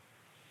that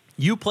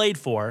you played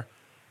for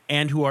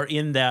and who are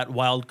in that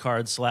wild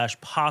card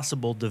 /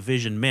 possible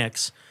division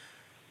mix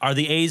are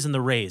the A's and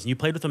the Rays. And you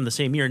played with them the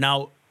same year.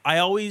 Now, I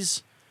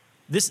always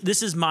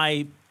this is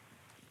my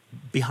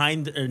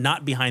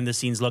not behind the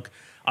scenes look.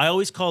 I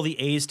always call the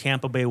A's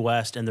Tampa Bay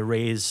West and the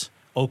Rays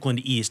Oakland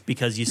East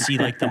because you see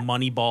like the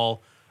Moneyball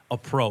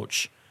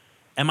approach.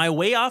 Am I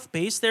way off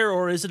base there,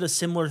 or is it a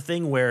similar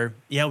thing where,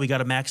 we got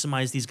to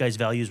maximize these guys'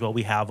 values while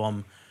we have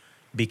them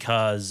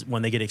because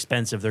when they get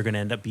expensive, they're going to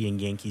end up being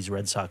Yankees,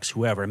 Red Sox,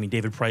 whoever. I mean,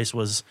 David Price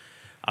was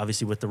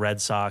obviously with the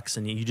Red Sox,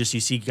 and you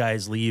see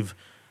guys leave,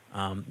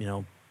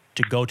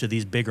 to go to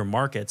these bigger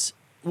markets.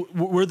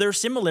 Were there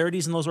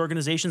similarities in those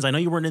organizations? I know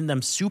you weren't in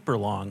them super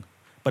long,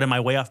 but am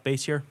I way off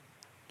base here?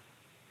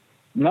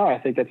 No, I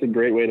think that's a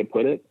great way to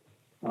put it.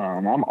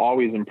 I'm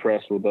always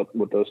impressed with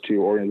what those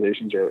two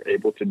organizations are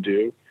able to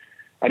do.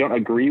 I don't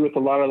agree with a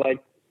lot of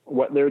like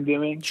what they're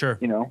doing. Sure.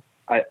 You know,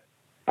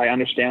 I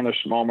understand they're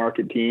small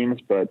market teams,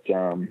 but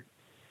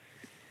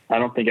I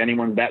don't think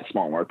anyone's that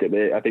small market.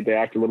 I think they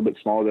act a little bit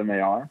smaller than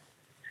they are.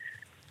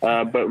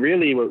 But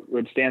really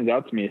what stands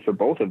out to me for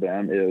both of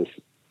them is,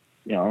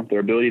 you know, their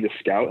ability to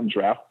scout and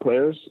draft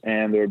players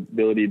and their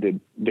ability to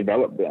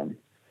develop them.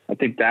 I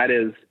think that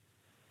is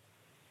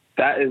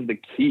the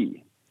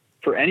key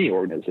for any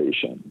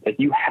organization. Like,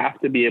 you have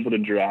to be able to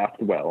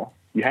draft well.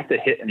 You have to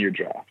hit in your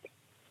draft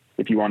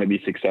if you want to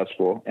be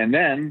successful. And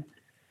then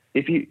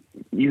if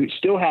you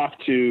still have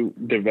to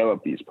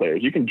develop these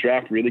players. You can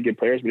draft really good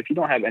players, but if you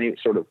don't have any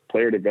sort of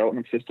player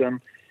development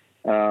system,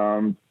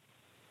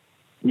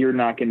 you're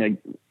not going to,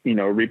 you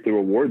know, reap the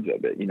rewards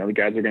of it. You know, the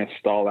guys are going to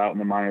stall out in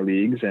the minor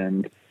leagues,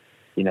 and,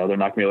 you know, they're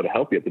not going to be able to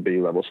help you at the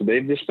big level. So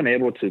they've just been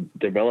able to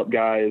develop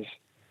guys.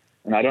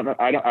 And I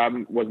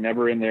was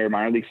never in their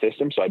minor league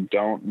system, so I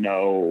don't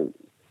know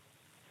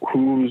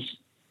who's,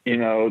 you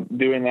know,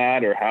 doing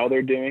that or how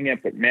they're doing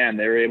it, but man,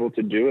 they're able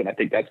to do it. And I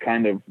think that's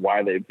kind of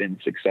why they've been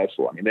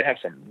successful. I mean, they have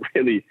some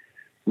really,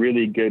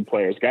 really good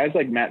players, guys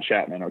like Matt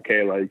Chapman.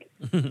 Okay. Like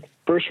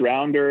first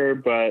rounder,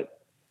 but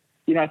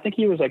you know, I think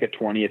he was like a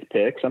 20th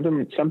pick,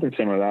 something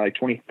similar to that, like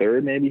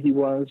 23rd, maybe he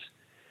was.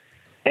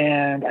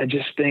 And I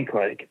just think,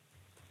 like,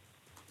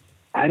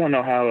 I don't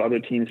know how other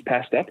teams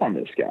passed up on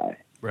this guy.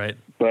 Right.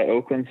 But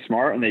Oakland's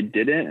smart, and they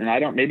didn't.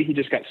 And maybe he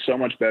just got so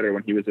much better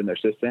when he was in their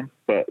system,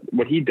 but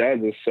what he does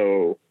is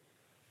so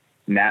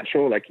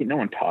natural. Like, no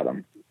one taught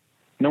him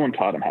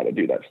how to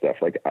do that stuff.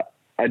 Like,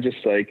 I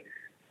just, like,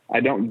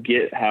 I don't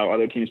get how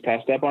other teams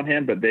passed up on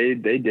him, but they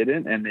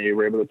didn't, and they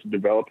were able to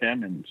develop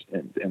him,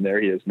 and there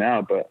he is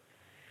now. But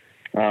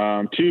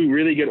two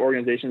really good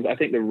organizations. I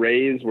think the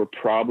Rays were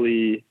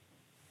probably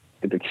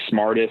the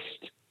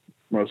smartest,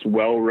 most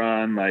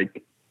well-run,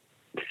 like,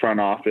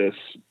 front office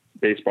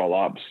baseball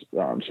ops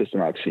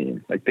system I've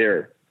seen. Like,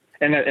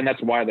 and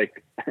that's why,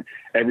 like,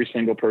 every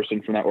single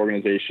person from that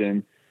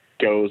organization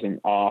goes and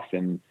off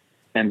and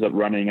ends up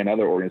running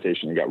another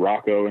organization. We got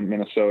Rocco in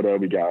Minnesota.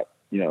 We got,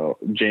 you know,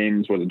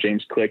 James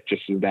Click,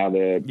 just is now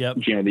the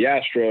GM of the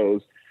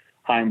Astros.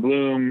 Chaim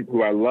Bloom,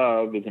 who I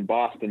love, is in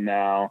Boston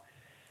now.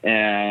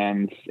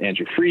 And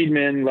Andrew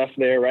Friedman left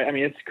there, right? I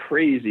mean, it's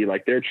crazy.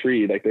 Like, their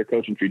tree, like their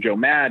coaching tree. Joe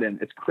Madden,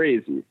 it's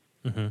crazy.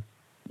 Mm-hmm.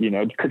 You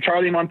know,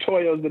 Charlie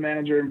Montoya is the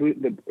manager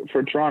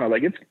for Toronto.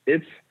 Like,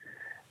 it's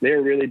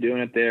they're really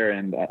doing it there,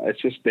 and it's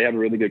just they have a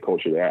really good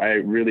culture there. I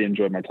really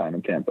enjoyed my time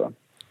in Tampa.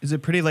 Is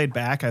it pretty laid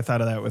back? I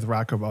thought of that with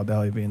Rocco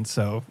Baldelli being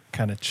so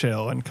kind of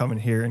chill and coming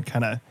here and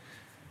kind of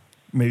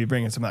maybe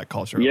bringing some of that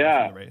culture.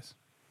 Yeah, over the race.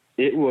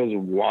 It was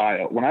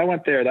wild when I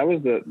went there. That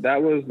was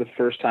the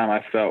first time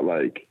I felt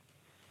like,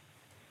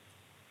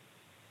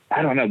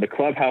 I don't know, the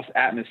clubhouse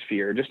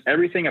atmosphere, just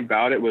everything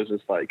about it was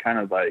just like kind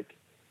of like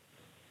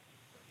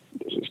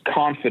there's this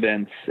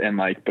confidence and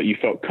like, but you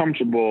felt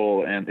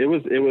comfortable, and it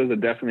was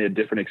definitely a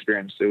different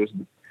experience.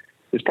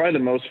 It's probably the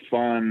most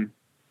fun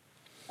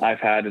I've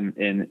had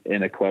in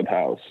a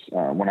clubhouse.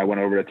 When I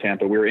went over to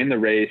Tampa, we were in the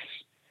race.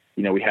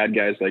 You know, we had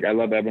guys like, I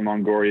love Evan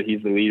Longoria.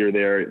 He's the leader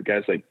there.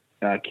 Guys like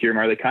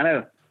Kiermaier,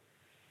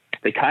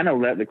 they kind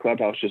of let the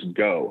clubhouse just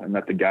go and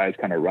let the guys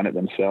kind of run it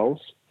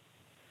themselves.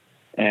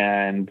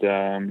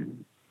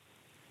 And,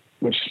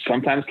 which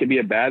sometimes could be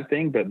a bad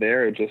thing, but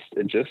there it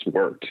just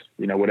worked.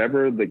 You know,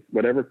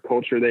 whatever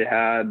culture they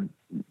had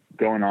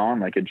going on,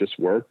 like, it just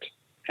worked.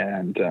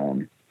 And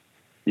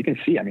you can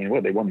see, I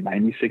mean, they won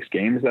 96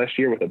 games last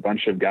year with a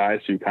bunch of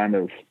guys who kind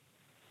of,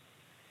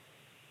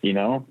 you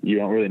know, you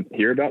don't really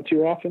hear about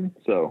too often.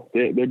 So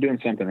they're doing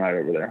something right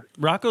over there.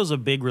 Rocco's a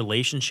big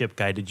relationship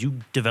guy. Did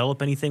you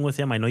develop anything with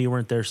him? I know you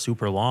weren't there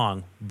super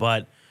long,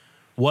 but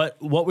what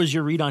was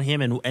your read on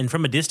him? And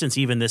from a distance,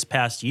 even this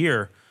past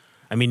year,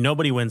 I mean,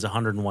 nobody wins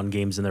 101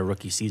 games in their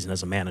rookie season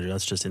as a manager.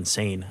 That's just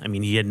insane. I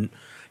mean,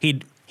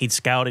 he'd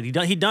scouted.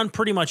 He'd done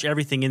pretty much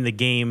everything in the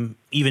game,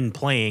 even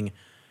playing,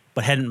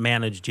 but hadn't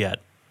managed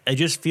yet. I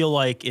just feel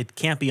like it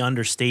can't be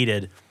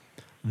understated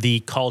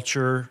the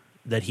culture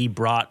that he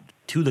brought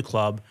to the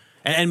club.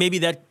 And maybe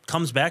that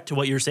comes back to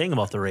what you're saying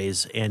about the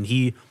Rays. And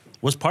he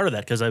was part of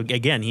that because,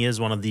 again, he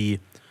is one of the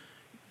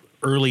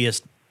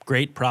earliest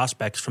great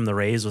prospects from the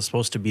Rays. Was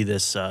supposed to be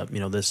this,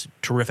 this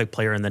terrific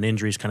player, and then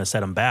injuries kind of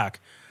set him back.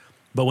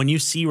 But when you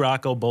see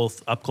Rocco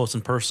both up close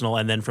and personal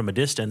and then from a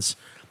distance,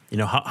 you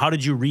know, how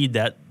did you read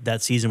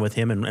that season with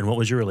him, and what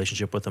was your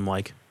relationship with him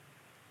like?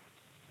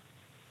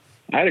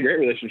 I had a great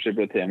relationship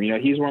with him. You know,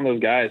 he's one of those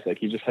guys, like,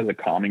 he just has a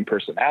calming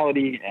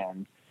personality,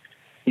 and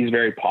he's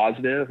very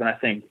positive. And I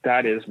think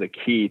that is the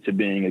key to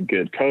being a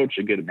good coach,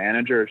 a good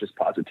manager, is just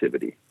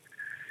positivity.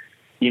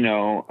 You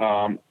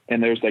know,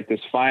 and there's like this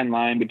fine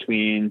line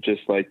between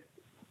just like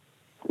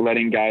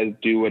letting guys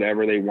do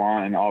whatever they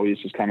want and always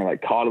just kind of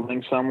like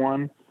coddling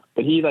someone.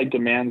 But he like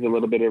demands a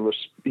little bit of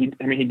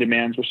he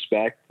demands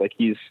respect. Like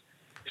you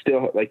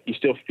still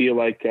feel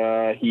like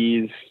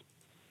he's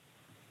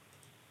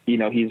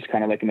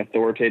kind of like an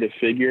authoritative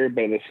figure,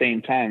 but at the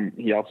same time,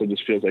 he also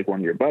just feels like one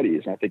of your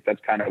buddies. And I think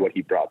that's kind of what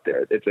he brought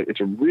there.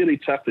 It's a really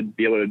tough to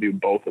be able to do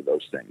both of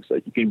those things.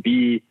 Like, you can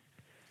be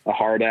a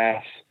hard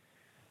ass,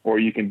 or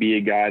you can be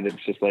a guy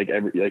that's just like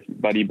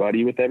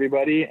buddy with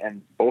everybody.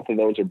 And both of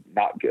those are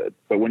not good.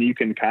 But when you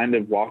can kind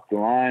of walk the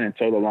line and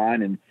toe the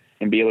line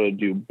and be able to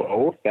do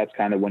both, that's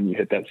kind of when you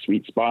hit that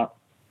sweet spot.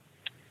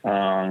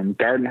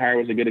 Gardenhire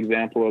was a good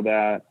example of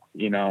that.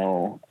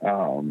 The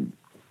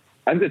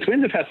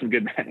Twins have had some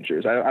good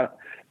managers.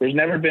 There's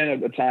never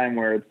been a time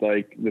where it's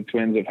like the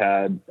Twins have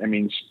had,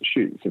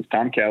 since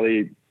Tom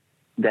Kelly,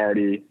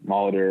 Gardy,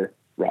 Molitor,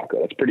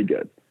 Rocco, that's pretty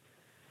good.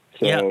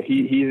 So yeah.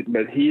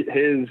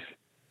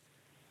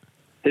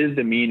 His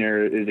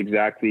demeanor is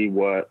exactly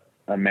what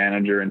a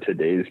manager in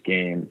today's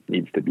game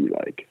needs to be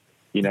like.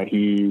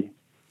 The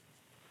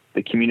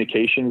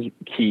communication's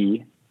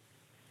key.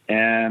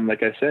 And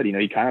like I said,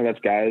 he kind of lets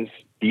guys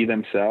be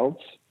themselves.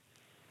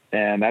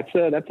 And that's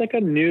like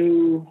a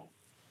new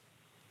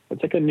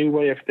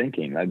way of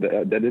thinking that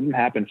didn't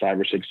happen 5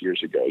 or 6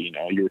 years ago.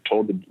 You were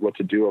told what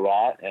to do a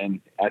lot.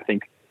 And I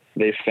think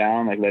they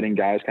found like letting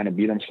guys kind of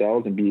be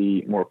themselves and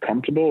be more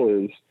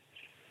comfortable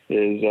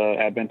is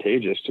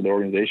advantageous to the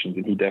organizations.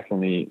 And he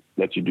definitely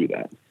lets you do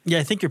that. Yeah.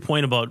 I think your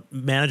point about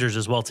managers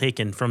is well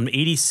taken. From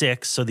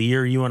 86, so the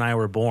year you and I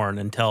were born,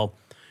 until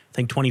I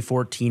think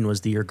 2014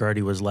 was the year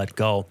Gardy was let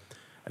go.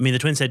 The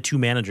Twins had 2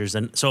 managers.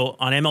 And so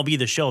on MLB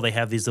The Show, they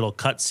have these little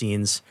cut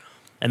scenes,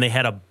 and they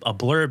had a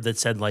blurb that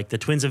said, like, the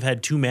Twins have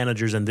had 2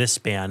 managers in this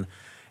span,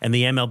 and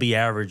the MLB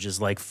average is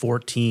like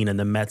 14, and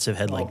the Mets have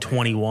had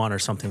 21 or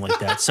something like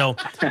that. So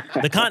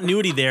the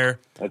continuity there,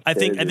 I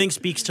think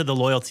speaks to the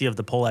loyalty of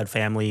the Pohlad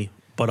family,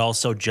 but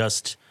also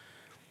just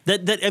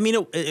that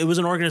it was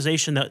an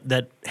organization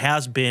that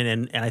has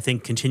been and I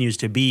think continues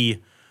to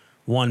be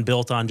one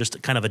built on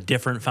just kind of a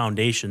different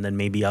foundation than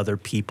maybe other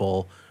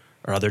people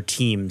or other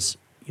teams,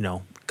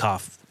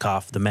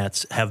 cough, the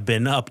Mets have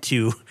been up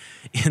to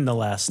in the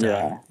last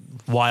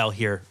while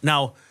here.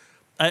 Now,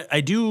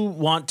 I do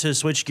want to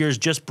switch gears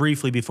just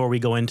briefly before we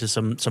go into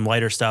some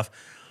lighter stuff.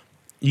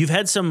 You've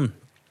had some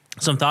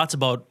thoughts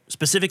about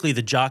specifically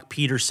the Jock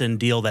Peterson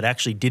deal that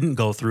actually didn't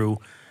go through,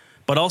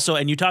 but also,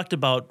 and you talked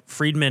about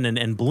Friedman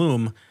and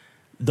Bloom.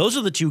 Those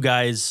are the 2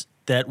 guys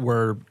that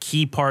were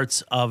key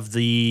parts of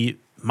the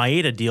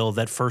Maeda deal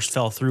that first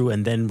fell through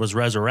and then was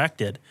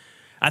resurrected.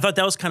 I thought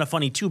that was kind of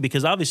funny too,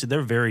 because obviously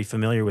they're very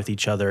familiar with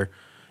each other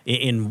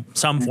in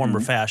some form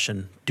or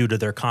fashion due to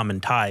their common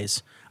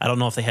ties. I don't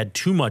know if they had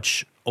too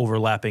much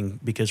overlapping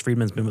because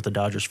Friedman's been with the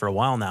Dodgers for a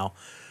while now.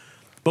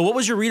 But what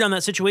was your read on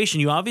that situation?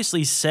 You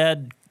obviously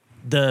said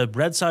the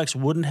Red Sox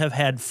wouldn't have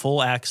had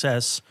full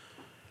access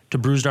to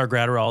Brusdar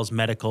Gratterall's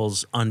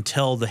medicals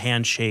until the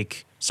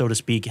handshake, so to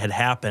speak, had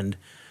happened.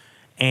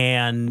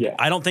 And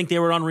I don't think they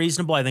were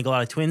unreasonable. I think a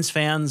lot of Twins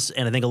fans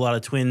and I think a lot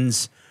of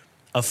Twins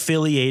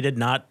affiliated,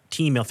 not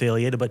team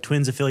affiliated, but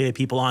Twins affiliated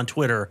people on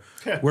Twitter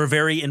were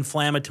very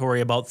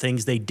inflammatory about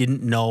things they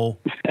didn't know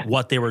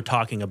what they were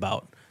talking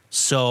about.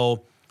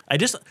 So I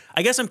guess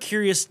I'm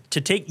curious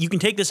you can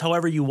take this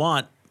however you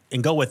want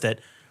and go with it.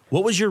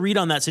 What was your read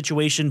on that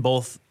situation,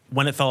 both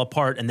when it fell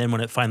apart and then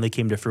when it finally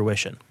came to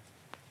fruition?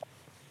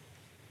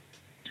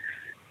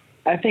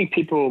 I think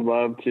people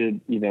love to,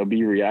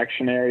 be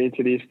reactionary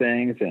to these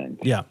things.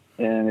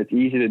 And it's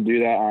easy to do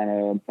that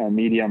on a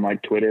medium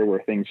like Twitter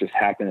where things just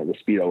happen at the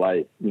speed of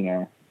light,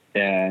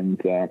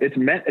 and it's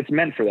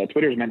meant for that.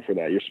 Twitter's meant for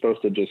that. You're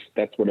supposed to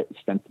that's what it's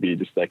meant to be,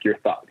 just like your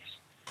thoughts,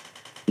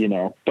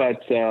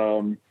 but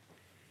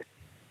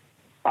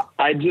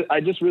I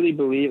just really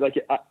believe, like,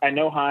 I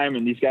know Chaim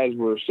and these guys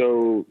were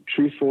so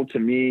truthful to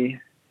me,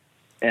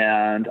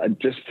 and I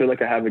just feel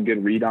like I have a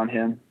good read on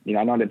him.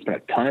 I know I didn't spend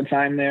a ton of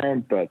time there,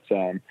 but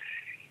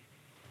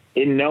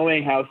in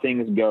knowing how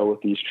things go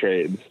with these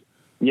trades,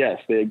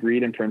 yes, they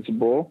agreed in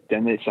principle.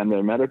 Then they send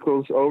their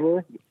medicals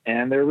over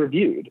and they're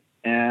reviewed.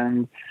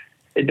 And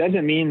it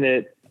doesn't mean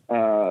that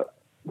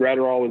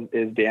Gratterall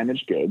is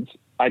damaged goods.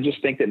 I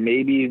just think that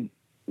maybe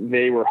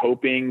they were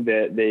hoping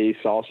that they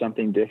saw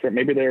something different.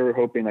 Maybe they were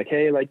hoping like,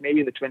 hey, like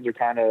maybe the Twins are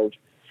kind of,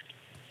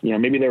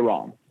 maybe they're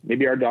wrong.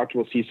 Maybe our doctor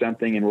will see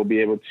something and we'll be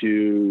able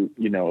to,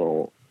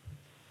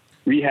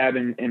 rehab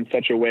in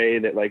such a way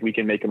that like we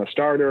can make him a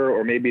starter,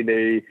 or maybe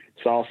they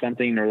saw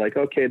something and they're like,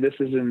 okay, this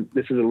is a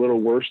little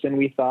worse than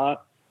we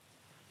thought.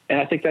 And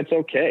I think that's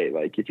okay.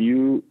 Like if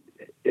you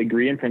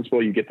agree in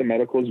principle, you get the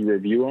medicals, you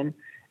review them,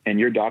 and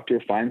your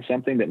doctor finds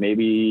something that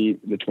maybe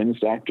the Twins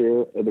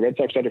doctor or the Red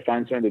Sox doctor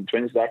finds something that the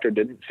Twins doctor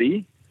didn't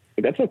see,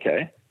 but that's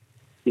okay.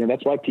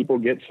 That's why people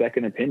get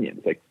second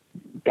opinions. Like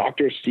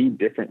doctors see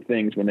different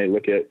things when they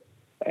look at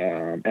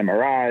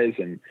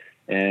MRIs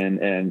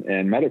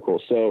and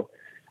medicals. So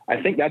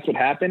I think that's what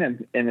happened.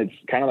 And it's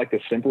kind of like the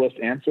simplest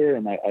answer.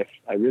 And I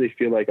really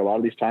feel like a lot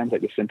of these times,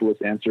 like the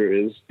simplest answer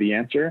is the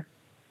answer,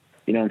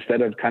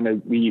 instead of kind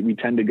of, we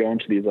tend to go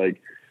into these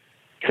like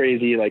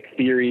crazy, like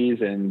theories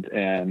and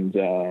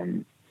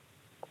kind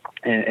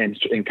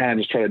of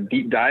just try to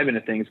deep dive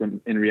into things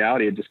when in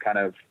reality, it just kind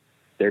of,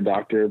 their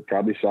doctor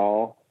probably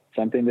saw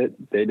something that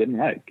they didn't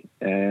like.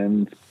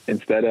 And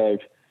instead of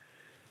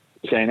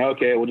saying,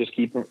 okay, we'll just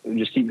keep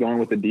going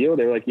with the deal,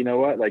 they're like, you know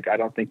what? Like, I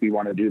don't think we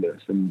want to do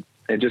this. And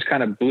it just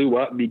kind of blew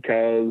up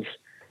because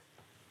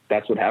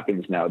that's what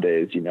happens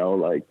nowadays.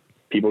 Like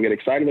people get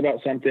excited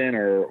about something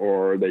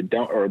or they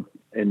don't, or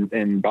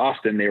in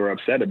Boston, they were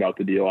upset about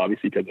the deal,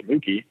 obviously because of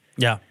Mookie.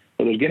 Yeah.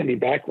 So there's going to be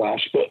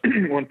backlash. But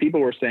when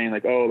people were saying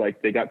like, oh,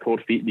 like they got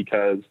cold feet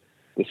because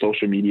the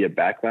social media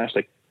backlash,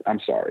 like, I'm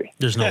sorry.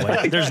 There's no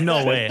way. There's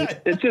no way.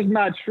 It's just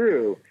not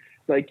true.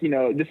 Like,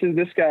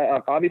 this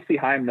guy, obviously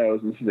Heim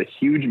knows this is a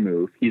huge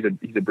move. He's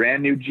a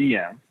brand new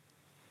GM.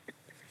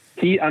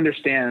 He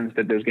understands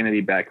that there's going to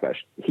be backlash.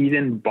 He's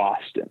in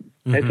Boston.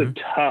 Mm-hmm. It's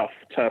a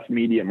tough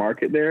media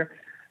market there.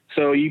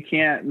 So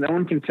no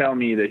one can tell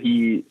me that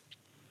he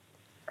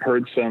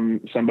heard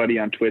somebody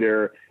on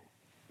Twitter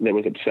that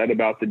was upset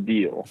about the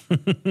deal.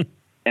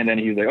 And then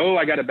he was like, oh,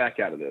 I got to back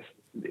out of this.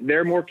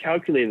 They're more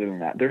calculated than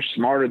that. They're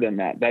smarter than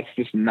that. That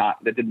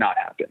did not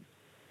happen.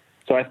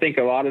 So I think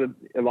a lot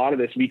of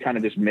this, we kind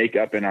of just make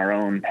up in our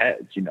own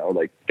heads,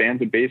 like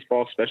fans of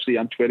baseball, especially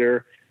on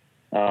Twitter,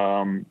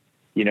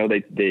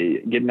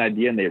 they get an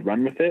idea and they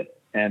run with it,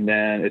 and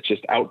then it's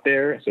just out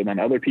there. So then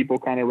other people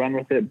kind of run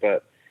with it.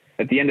 But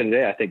at the end of the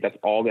day, I think that's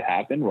all that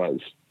happened was,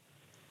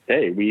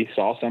 hey, we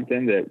saw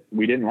something that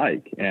we didn't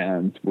like,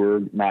 and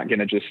we're not going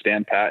to just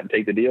stand pat and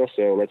take the deal.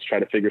 So let's try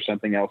to figure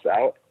something else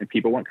out. And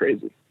people went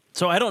crazy.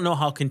 So I don't know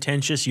how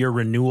contentious your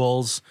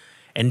renewals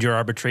and your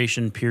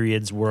arbitration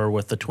periods were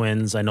with the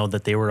Twins. I know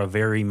that they were a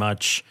very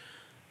much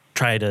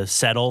try to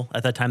settle.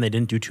 At that time, they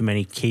didn't do too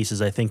many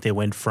cases. I think they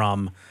went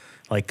from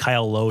like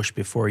Kyle Loesch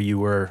before you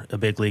were a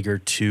big leaguer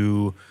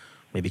to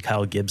maybe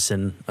Kyle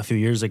Gibson a few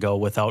years ago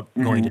without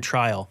going to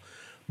trial.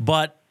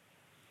 But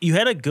you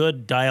had a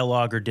good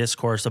dialogue or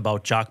discourse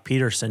about Jock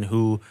Peterson,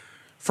 who,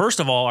 first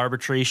of all,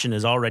 arbitration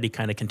is already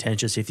kind of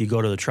contentious if you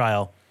go to the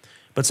trial.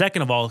 But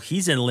second of all,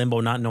 he's in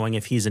limbo not knowing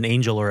if he's an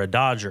Angel or a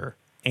Dodger.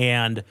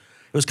 And it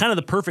was kind of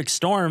the perfect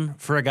storm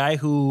for a guy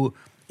who,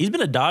 he's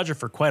been a Dodger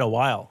for quite a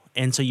while.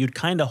 And so you'd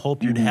kind of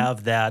hope you'd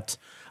have that,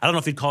 I don't know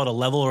if you'd call it a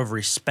level of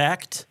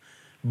respect,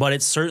 but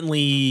it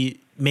certainly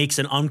makes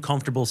an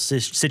uncomfortable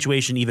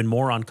situation even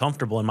more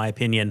uncomfortable, in my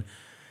opinion.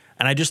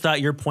 And I just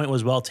thought your point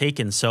was well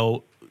taken.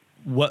 So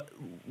what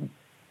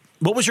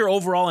was your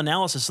overall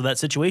analysis of that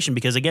situation?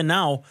 Because again,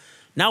 now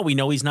we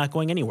know he's not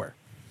going anywhere.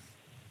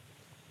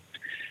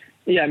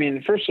 Yeah, I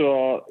mean, first of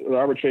all, the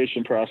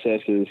arbitration process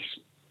is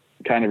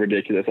kind of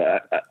ridiculous.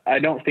 I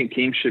don't think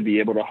teams should be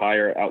able to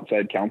hire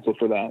outside counsel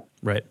for that.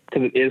 Right.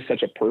 Because it is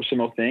such a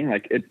personal thing.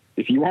 Like,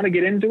 if you want to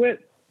get into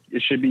it,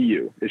 it should be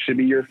you. It should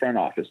be your front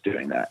office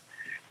doing that.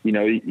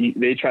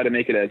 They try to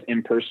make it as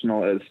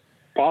impersonal as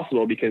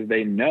possible because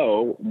they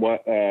know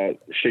what a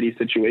shitty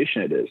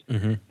situation it is.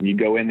 Mm-hmm. You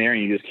go in there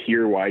and you just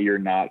hear why you're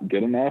not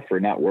good enough or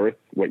not worth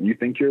what you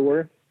think you're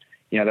worth.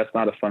 That's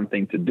not a fun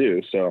thing to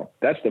do. So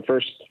that's the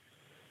first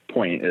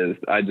point, is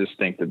I just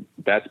think that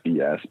that's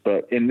BS.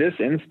 But in this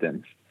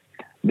instance,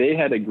 they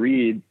had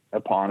agreed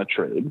upon a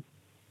trade,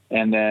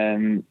 and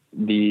then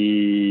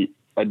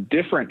a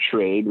different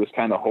trade was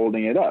kind of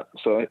holding it up.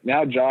 So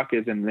now Jock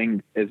is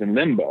in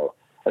limbo,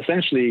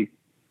 essentially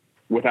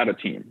without a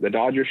team. The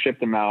Dodgers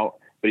shipped him out,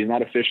 but he's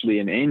not officially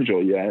an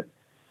Angel yet.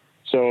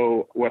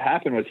 So what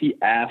happened was he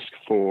asked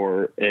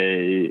for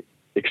a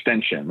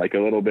extension, like a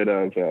little bit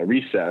of a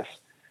recess,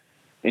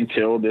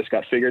 until this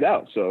got figured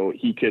out. So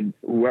he could,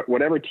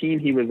 whatever team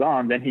he was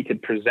on, then he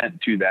could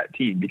present to that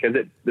team, because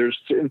there's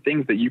certain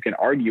things that you can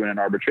argue in an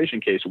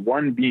arbitration case.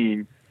 One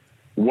being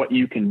what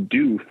you can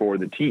do for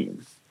the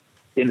team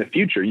in the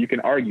future. You can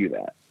argue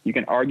that. You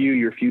can argue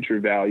your future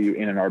value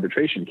in an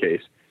arbitration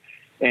case.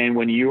 And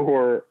when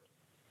you're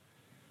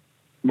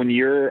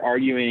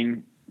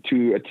arguing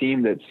to a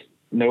team that's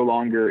no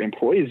longer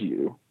employs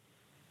you,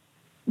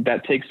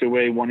 that takes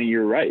away one of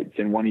your rights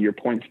and one of your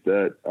points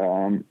that,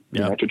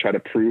 to try to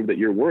prove that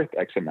you're worth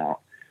X amount.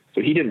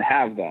 So he didn't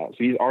have that. So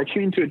he's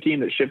arguing to a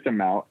team that shipped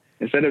him out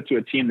instead of to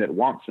a team that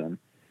wants him.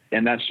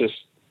 And that's just,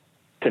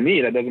 to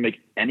me, that doesn't make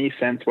any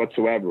sense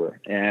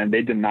whatsoever. And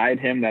they denied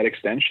him that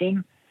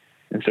extension.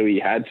 And so he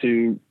had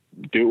to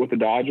do it with the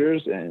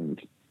Dodgers,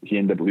 and he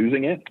ended up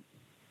losing it,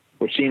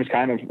 which seems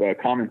kind of a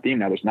common theme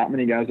now. There's not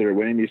many guys that are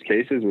winning these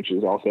cases, which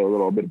is also a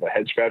little bit of a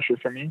head scratcher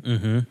for me.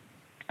 Mm-hmm.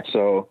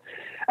 So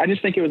I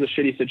just think it was a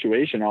shitty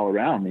situation all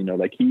around. I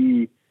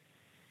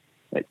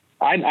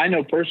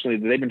know personally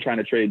that they've been trying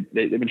to trade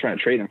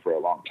him for a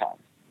long time.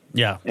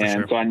 Yeah. And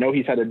sure. So I know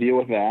he's had to deal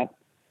with that.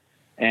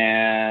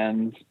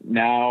 And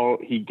now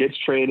he gets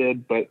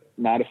traded, but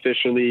not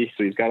officially.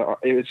 So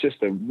it was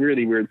just a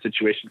really weird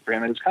situation for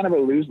him. And it's kind of a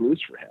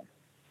lose-lose for him.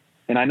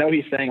 And I know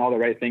he's saying all the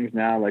right things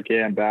now, like,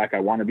 hey, I'm back. I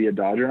want to be a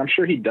Dodger. And I'm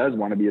sure he does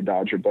want to be a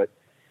Dodger, but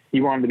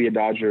he wanted to be a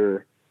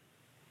Dodger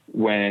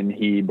when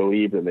he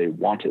believed that they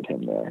wanted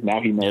him there.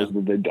 Now he knows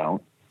that they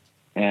don't.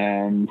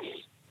 And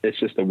it's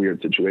just a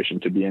weird situation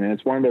to be in. And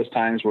it's one of those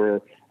times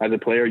where, as a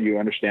player, you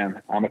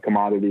understand I'm a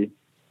commodity.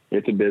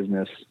 It's a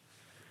business.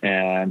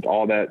 And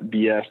all that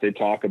BS they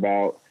talk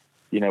about,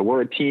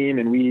 we're a team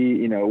and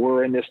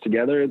we're in this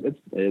together.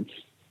 It's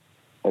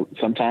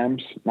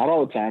sometimes, not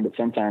all the time, but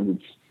sometimes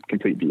it's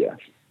complete BS.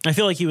 I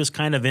feel like he was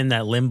kind of in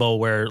that limbo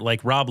where,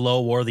 like, Rob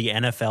Lowe wore the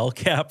NFL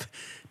cap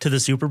to the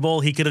Super Bowl.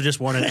 He could have just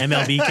worn an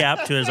MLB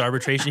cap to his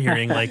arbitration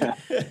hearing. Like,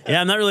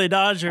 yeah, I'm not really a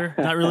Dodger,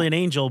 not really an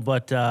Angel,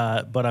 but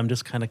I'm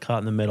just kind of caught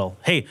in the middle.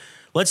 Hey,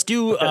 let's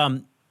do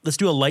a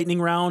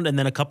lightning round and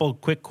then a couple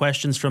quick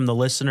questions from the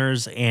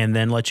listeners, and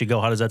then let you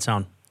go. How does that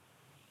sound?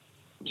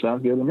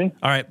 Sounds good to me.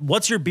 All right.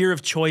 What's your beer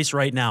of choice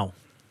right now?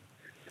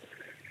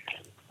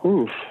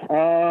 Oof.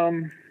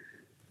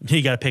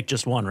 You got to pick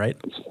just one, right?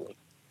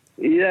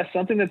 Yeah,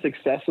 something that's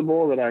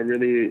accessible that I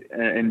really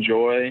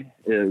enjoy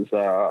is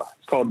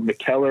it's called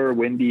McKellar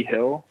Windy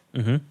Hill.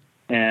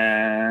 Mm-hmm.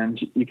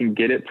 And you can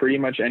get it pretty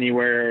much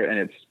anywhere, and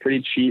it's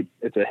pretty cheap.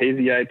 It's a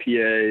hazy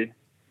IPA.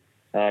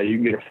 You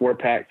can get a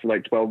 4-pack for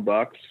like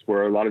 $12,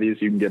 where a lot of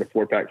these you can get a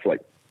 4-pack for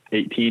like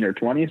 18 or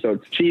 20. So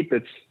it's cheap.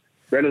 It's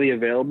readily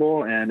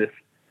available. And if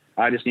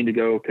I just need to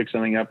go pick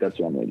something up, that's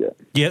what I'm going to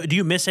get. Do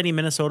you miss any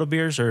Minnesota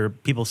beers, or are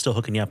people still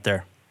hooking you up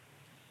there?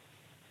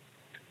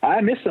 I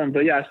miss them,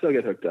 but yeah, I still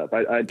get hooked up.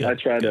 I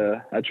try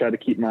to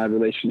keep my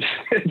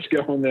relationships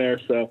going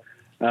there. So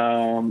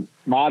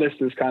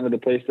Modest is kind of the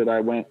place that I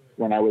went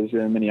when I was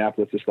in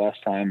Minneapolis this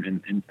last time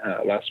in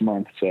last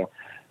month. So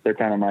they're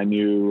kind of my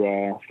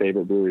new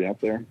favorite brewery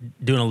out there.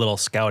 Doing a little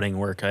scouting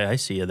work. I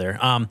see you there.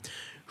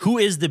 Who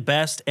is the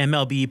best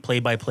MLB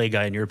play-by-play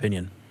guy in your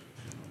opinion?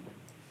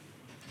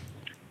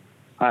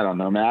 I don't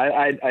know,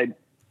 man.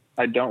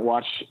 I don't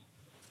watch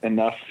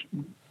enough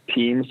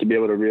teams to be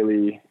able to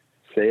really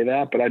say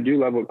that, but I do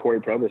love what Corey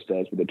Provis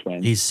does with the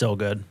Twins. He's so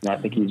good. I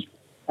think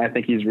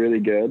he's really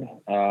good.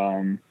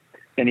 And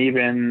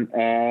even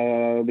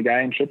the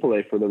guy in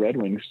AAA for the Red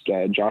Wings,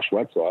 Josh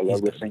Wetzel, I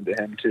love listening to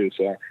him too.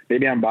 So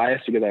maybe I'm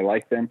biased because I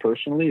like them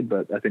personally,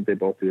 but I think they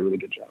both do a really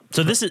good job.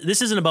 So this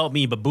isn't about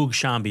me, but Boog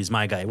Shambi's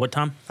my guy. What,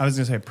 Tom? I was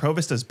going to say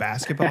Provis does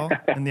basketball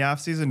in the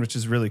offseason, which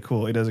is really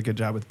cool. He does a good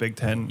job with Big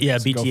Ten. Yeah,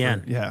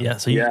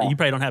 BTN. So you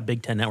probably don't have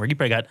Big Ten Network. You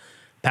probably got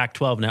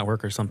Pac-12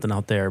 Network or something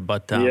out there.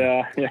 But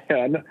yeah.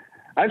 No,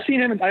 I've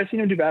seen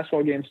him do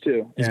basketball games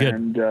too. He's good.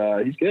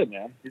 He's good,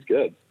 man. He's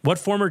good. What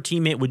former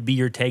teammate would be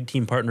your tag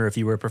team partner if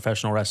you were a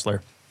professional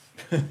wrestler?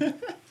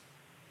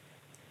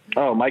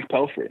 Oh, Mike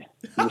Pelfrey.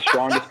 He's the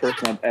strongest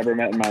person I've ever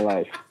met in my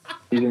life.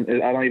 I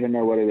don't even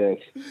know what it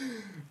is.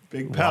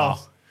 Big Pel.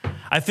 Wow.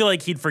 I feel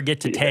like he'd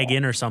forget to tag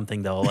in or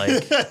something though.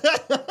 Like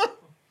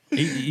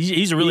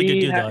he's a really good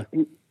dude though.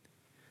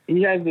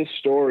 He has this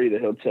story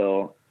that he'll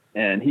tell,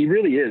 and he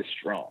really is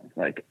strong.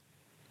 Like,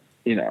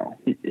 you know,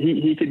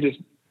 he could just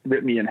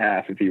rip me in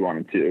half if he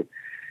wanted to.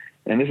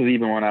 And this is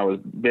even when I was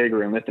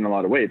bigger and lifting a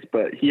lot of weights,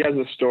 but he has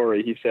a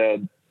story. He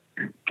said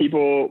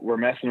people were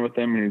messing with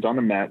him when he was on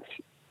the Mets,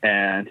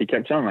 and he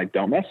kept telling them, like,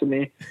 don't mess with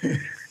me.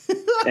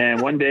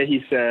 And one day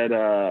he said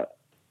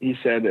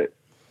that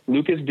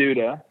Lucas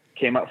Duda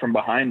came up from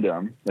behind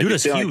him. Like,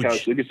 Duda's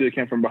huge. Lucas Duda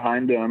came from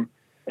behind him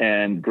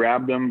and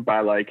grabbed him by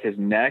like his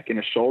neck and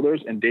his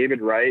shoulders, and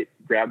David Wright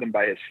grabbed him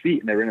by his feet,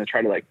 and they were going to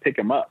try to like pick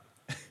him up.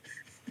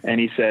 And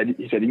he said,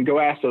 you can go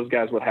ask those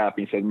guys what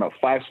happened. He said, in about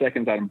 5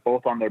 seconds, I had them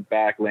both on their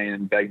back laying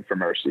and begging for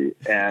mercy.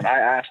 And I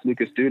asked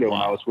Lucas Duda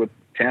when I was with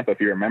Tampa if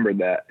he remembered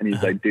that. And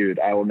he's like, dude,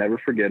 I will never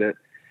forget it.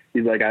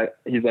 He's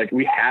like,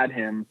 we had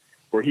him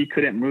where he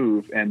couldn't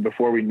move. And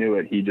before we knew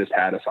it, he just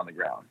had us on the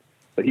ground.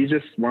 But he's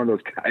just one of those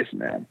guys,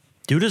 man.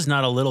 Duda's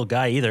not a little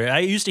guy either.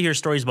 I used to hear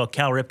stories about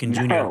Cal Ripken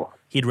Jr. No.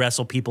 He'd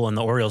wrestle people in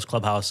the Orioles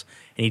clubhouse,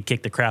 and he'd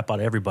kick the crap out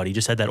of everybody. He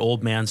just had that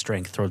old man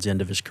strength towards the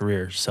end of his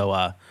career.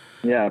 So,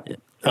 yeah,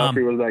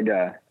 Pelfrey was that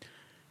guy.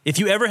 If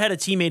you ever had a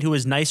teammate who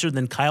was nicer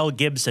than Kyle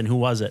Gibson, who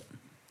was it?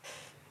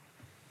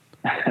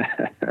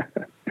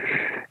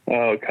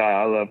 Oh, Kyle.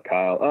 I love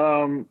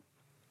Kyle.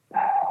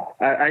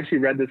 I actually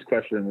read this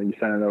question when you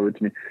sent it over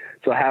to me.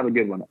 So I have a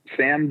good one.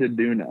 Sam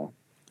DiDuno.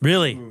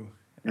 Really?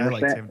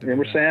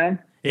 Remember Sam?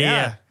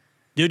 Yeah.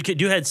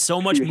 Dude had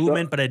so much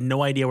movement, but I had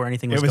no idea where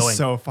anything was going. It was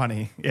so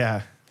funny.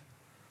 Yeah.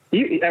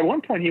 At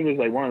one point, he was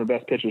like one of the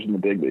best pitchers in the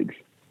big leagues.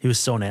 He was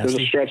so nasty.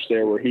 There's a stretch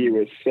there where he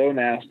was so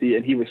nasty,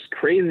 and he was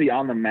crazy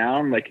on the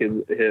mound, like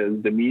his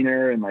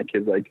demeanor and like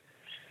his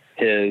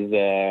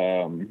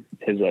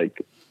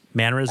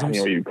mannerisms. I don't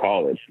know what you'd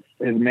call it.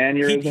 His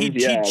mannerisms.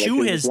 He'd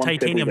chew his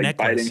titanium was,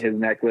 necklace, biting his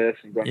necklace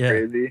and going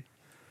crazy.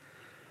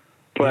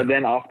 But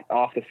then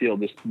off the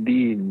field, just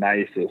the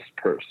nicest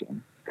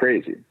person.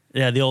 Crazy.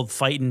 Yeah, the old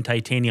fighting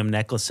titanium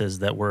necklaces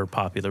that were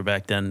popular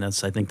back then. I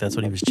think that's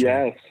what he was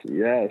chewing.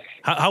 Yes.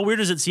 How weird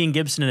is it seeing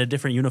Gibson in a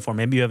different uniform?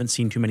 Maybe you haven't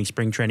seen too many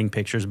spring training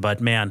pictures,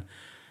 but man,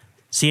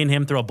 seeing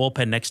him throw a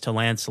bullpen next to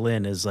Lance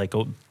Lynn is like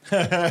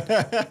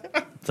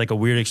it's like a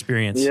weird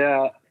experience.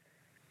 Yeah,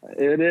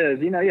 it is.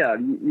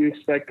 You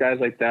expect guys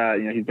like that.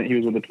 He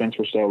was with the Twins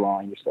for so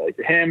long. Just like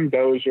him,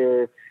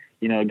 Dozier,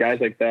 guys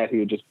like that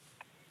who just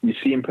you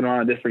see him put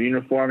on a different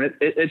uniform.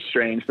 It's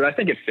strange, but I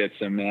think it fits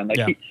him, man.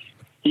 Like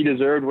he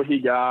deserved what he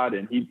got,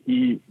 and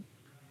he's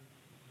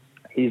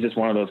just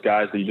one of those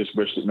guys that you just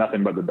wish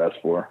nothing but the best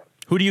for.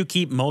 Who do you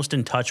keep most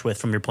in touch with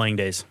from your playing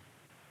days?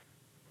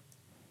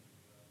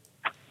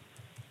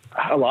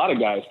 A lot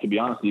of guys, to be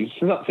honest with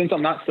you. Since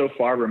I'm not so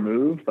far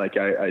removed, like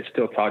I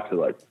still talk to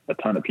like a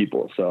ton of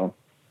people. So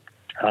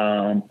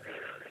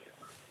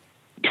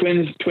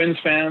Twins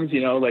fans,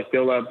 like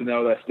they'll love to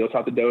know that I still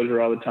talk to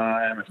Dozier all the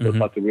time. I still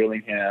talk to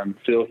Willingham,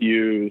 Phil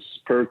Hughes,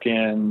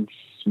 Perkins,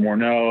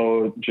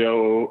 Morneau,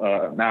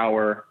 Joe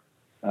Mauer.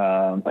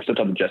 I still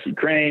talk to Jesse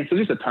Crane. So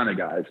just a ton of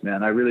guys,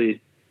 man. I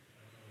really,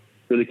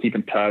 really keep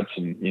in touch,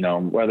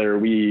 and whether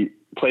we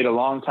played a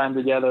long time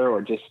together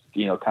or just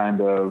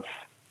kind of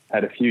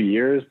had a few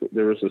years,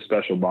 there was a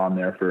special bond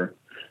there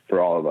for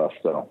all of us.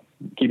 So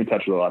keep in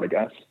touch with a lot of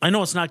guys. I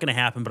know it's not going to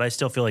happen, but I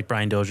still feel like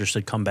Brian Dozier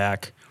should come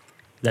back,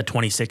 that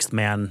 26th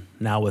man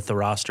now with the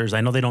rosters.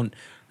 I know they don't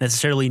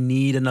necessarily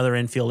need another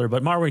infielder,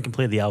 but Marwin can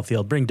play the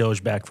outfield. Bring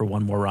Doge back for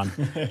one more run.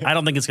 I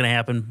don't think it's going to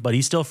happen, but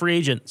he's still a free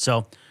agent,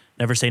 so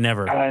never say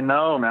never. I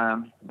know,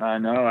 man. I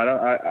know.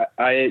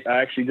 I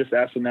actually just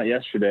asked him that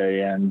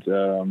yesterday,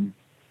 and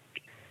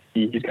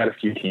he's got a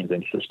few teams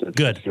interested.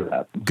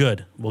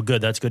 Good. Well,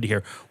 good. That's good to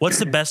hear. What's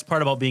the best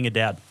part about being a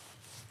dad?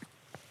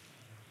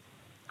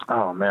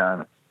 Oh,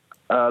 man.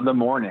 The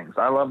mornings.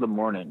 I love the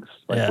mornings.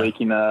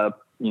 Waking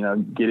up,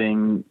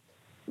 getting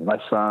my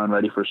son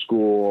ready for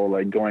school,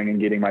 like going and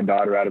getting my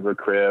daughter out of her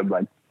crib.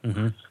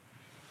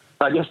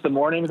 I guess the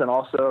mornings and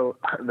also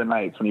the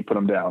nights when you put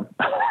them down.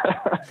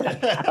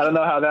 I don't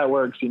know how that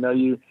works.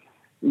 You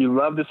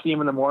love to see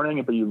them in the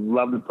morning, but you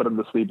love to put them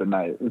to sleep at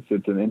night.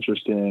 It's an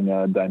interesting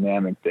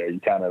dynamic there.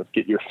 You kind of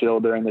get your fill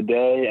during the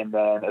day, and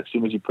then as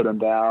soon as you put them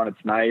down,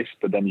 it's nice,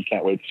 but then you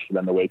can't wait for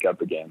them to wake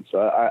up again. So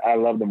I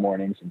love the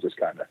mornings and just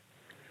kind of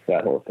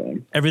that whole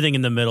thing. Everything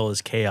in the middle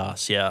is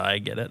chaos. Yeah, I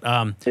get it.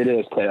 It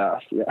is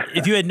chaos, yeah.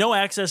 If you had no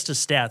access to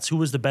stats, who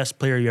was the best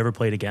player you ever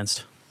played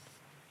against?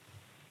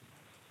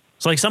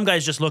 So, like, some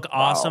guys just look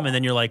awesome, and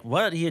then you're like,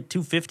 what? He had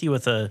 250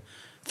 with a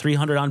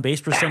 300 on-base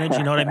percentage?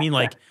 You know what I mean?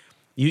 Like,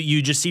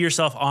 you just see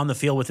yourself on the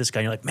field with this guy,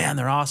 and you're like, man,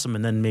 they're awesome,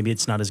 and then maybe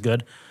it's not as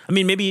good. I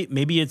mean,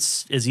 maybe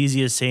it's as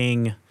easy as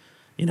saying,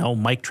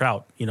 Mike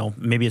Trout.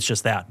 Maybe it's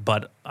just that.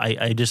 But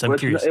I'm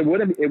curious.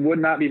 It would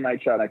not be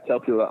Mike Trout. I tell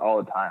people that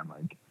all the time.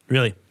 Like,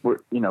 really?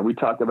 We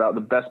talk about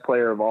the best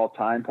player of all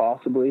time,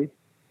 possibly.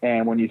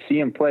 And when you see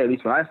him play, at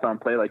least when I saw him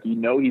play, like,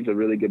 he's a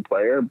really good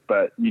player,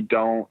 but you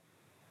don't.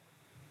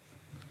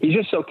 He's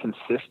just so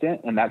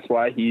consistent, and that's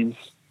why he's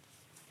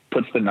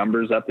puts the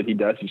numbers up that he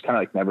does. He's kind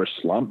of like never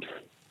slumped,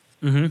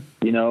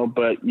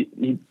 but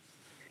you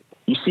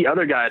see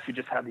other guys who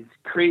just have these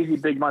crazy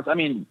big months. I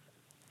mean,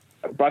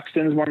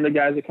 Buxton's one of the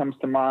guys that comes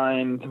to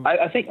mind.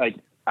 I think like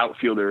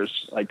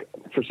outfielders, like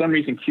for some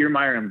reason,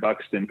 Kiermaier and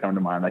Buxton come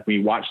to mind. Like when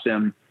you watch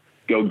them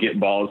go get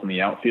balls in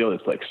the outfield,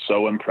 it's like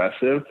so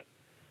impressive.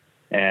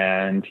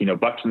 And,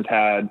 Buxton's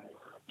had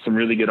some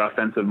really good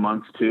offensive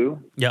months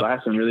too. Yep. So I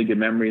have some really good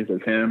memories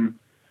of him.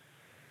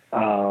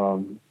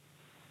 Man,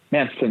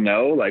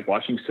 Sano, like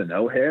watching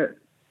Sano hit,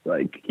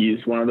 like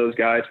he's one of those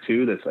guys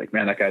too that's like,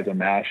 man, that guy's a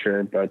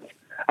masher. But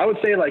I would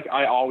say, like,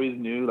 I always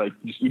knew, like,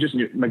 you just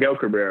knew Miguel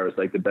Cabrera was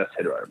like the best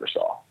hitter I ever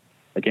saw,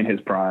 like in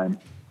his prime.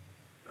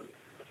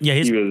 Yeah,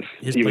 his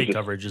plate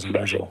coverage is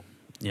amazing.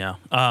 Yeah.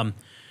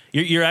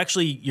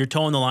 You're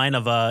towing the line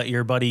of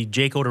your buddy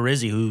Jake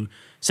Odorizzi, who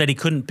said he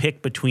couldn't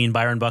pick between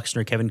Byron Buxton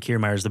or Kevin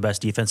Kiermaier as the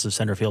best defensive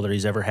center fielder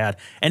he's ever had.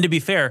 And to be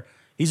fair,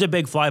 he's a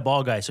big fly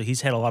ball guy, so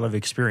he's had a lot of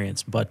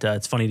experience. But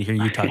it's funny to hear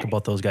you talk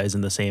about those guys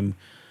in the same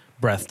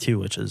breath too,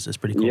 which is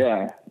pretty cool.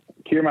 Yeah,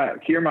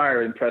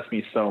 Kiermaier impressed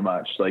me so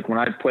much. Like when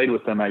I played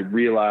with him, I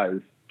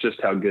realized just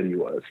how good he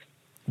was.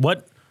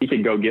 What he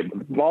could go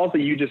get balls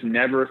that you just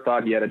never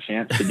thought he had a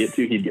chance to get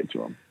to. He'd get to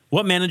them.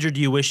 What manager do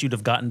you wish you'd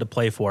have gotten to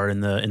play for in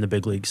the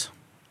big leagues?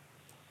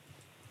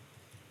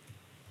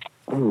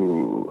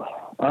 Ooh,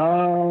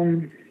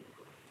 I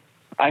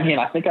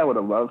think I would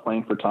have loved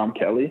playing for Tom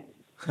Kelly.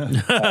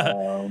 Because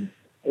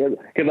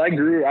I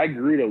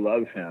grew to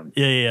love him.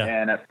 Yeah.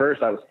 And at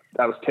first I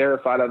was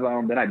terrified of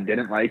him. Then I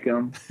didn't like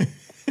him,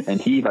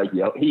 and he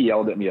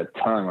yelled at me a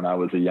ton when I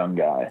was a young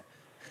guy.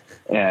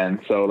 And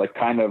so like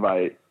kind of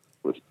I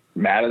was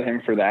mad at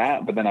him for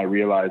that, but then I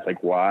realized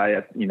like why.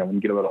 When you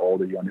get a little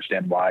older, you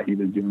understand why he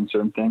was doing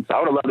certain things. So I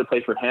would have loved to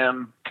play for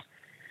him.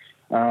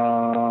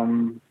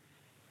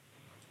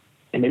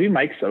 And maybe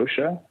Mike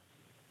Scioscia.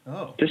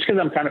 Oh. Just because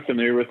I'm kind of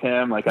familiar with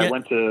him. Like I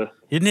went to.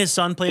 Didn't his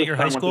son play at your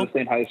high school? Went to the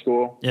same high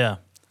school. Yeah.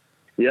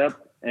 Yep.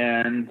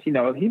 And he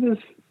was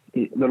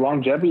the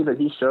longevity that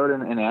he showed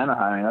in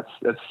Anaheim.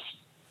 That's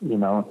he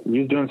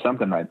was doing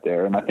something right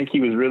there. And I think he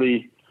was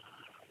really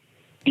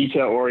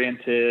detail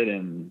oriented,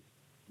 and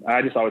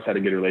I just always had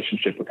a good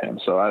relationship with him.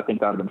 So I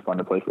think that would have been fun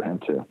to play for him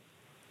too.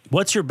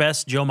 What's your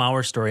best Joe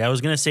Mauer story? I was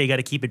going to say you got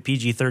to keep it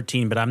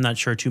PG-13, but I'm not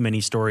sure too many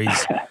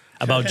stories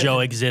about Joe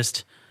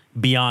exist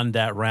beyond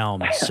that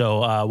realm.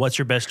 So what's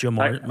your best Joe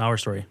Mauer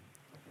story?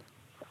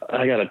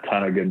 I got a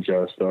ton of good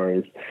Joe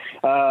stories.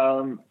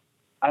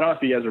 I don't know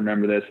if you guys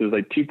remember this. It was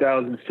like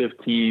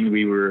 2015.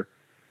 We were,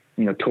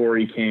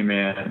 Torrey came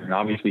in, and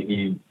obviously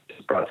he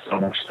just brought so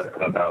much to the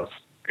clubhouse.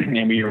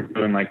 And we were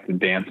doing like the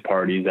dance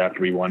parties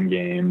after we won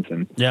games.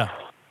 And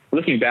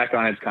looking back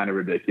on it, it's kind of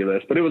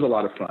ridiculous, but it was a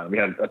lot of fun. We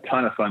had a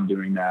ton of fun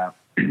doing that.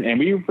 And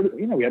we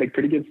had a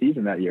pretty good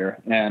season that year.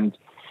 And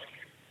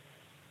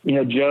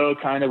Joe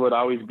kind of would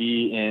always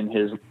be in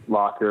his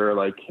locker,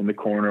 like in the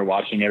corner,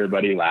 watching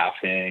everybody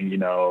laughing,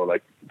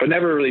 but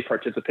never really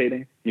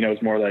participating. It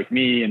was more like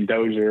me and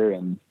Dozier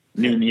and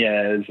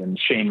Nunez and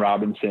Shane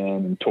Robinson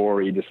and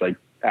Torrey just like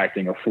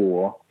acting a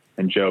fool,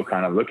 and Joe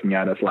kind of looking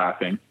at us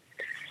laughing.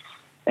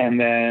 And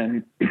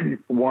then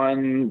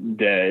one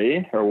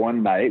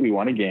night we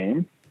won a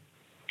game,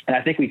 and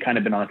I think we kind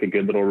of been on like a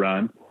good little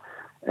run.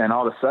 And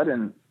all of a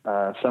sudden,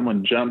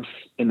 someone jumps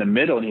in the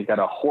middle, and he's got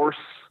a horse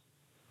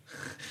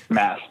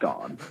mask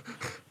on,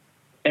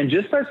 and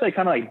just starts like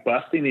kind of like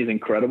busting these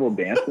incredible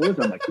dance moves.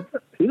 I'm like,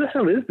 who the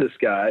hell is this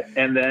guy?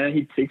 And then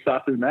he takes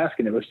off his mask,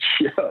 and it was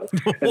Joe,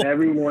 and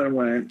everyone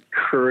went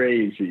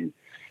crazy.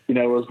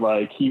 It was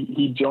like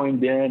he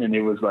joined in, and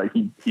it was like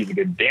he's a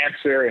good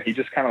dancer, and he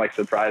just kind of like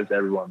surprised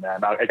everyone,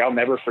 man. I'll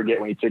never forget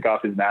when he took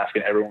off his mask,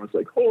 and everyone was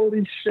like,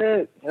 "Holy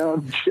shit,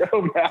 Joe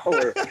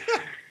Mauer!"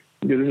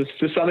 Because it's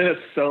just something that's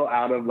so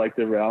out of like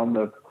the realm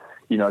of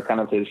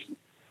kind of his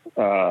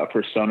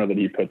persona that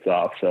he puts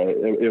off. So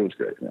it was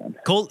great, man.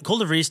 Cole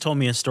DeVries told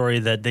me a story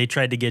that they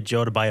tried to get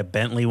Joe to buy a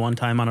Bentley one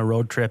time on a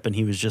road trip, and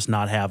he was just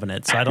not having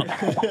it. So I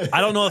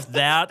don't know if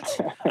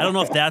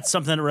that's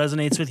something that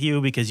resonates with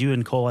you, because you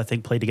and Cole, I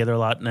think, play together a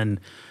lot. And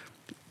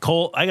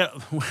Cole, I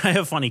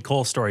have funny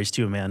Cole stories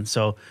too, man.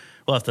 So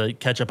we'll have to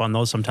catch up on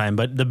those sometime.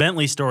 But the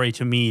Bentley story,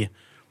 to me,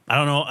 I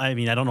don't know. I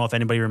mean, I don't know if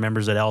anybody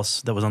remembers it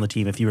else that was on the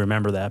team, if you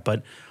remember that,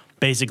 but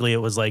basically, it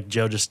was like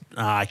Joe just,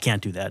 I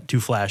can't do that. Too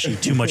flashy,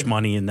 too much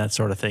money, and that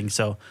sort of thing.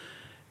 So,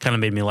 kind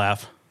of made me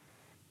laugh.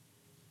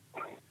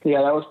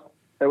 Yeah,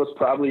 that was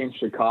probably in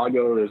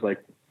Chicago. There's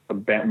like a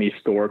Bentley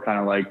store, kind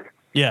of like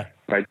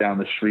right down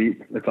the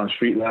street. It's on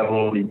street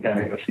level. You kind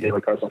of go see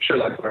the cars. I'm sure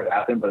that's where it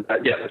happened. But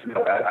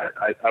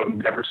I would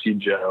never see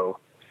Joe.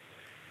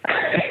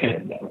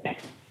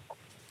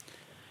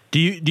 Do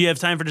you have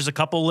time for just a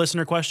couple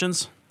listener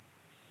questions?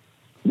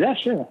 Yeah,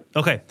 sure.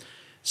 Okay.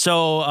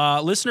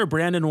 So, listener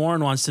Brandon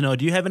Warren wants to know,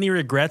 do you have any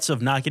regrets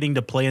of not getting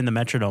to play in the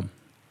Metrodome?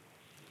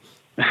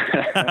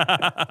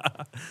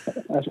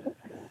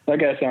 That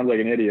guy sounds like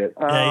an idiot.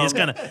 Yeah, he's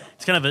kind of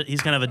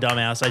a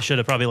dumbass. I should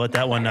have probably let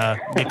that one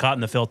get caught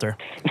in the filter.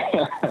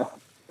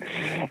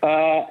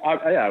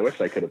 I wish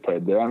I could have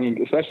played there. I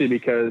mean, especially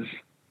because,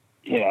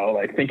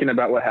 like thinking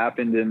about what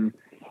happened in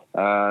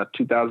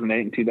 2008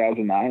 and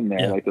 2009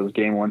 there, like those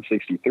game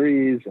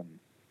 163s, and,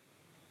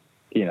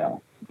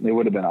 it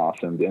would have been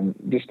awesome. And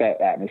just that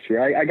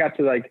atmosphere. I got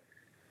to like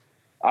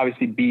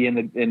obviously be in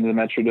the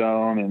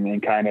Metrodome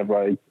and kind of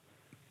like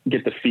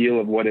get the feel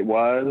of what it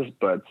was,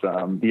 but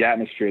the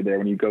atmosphere there,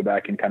 when you go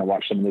back and kind of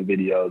watch some of the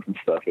videos and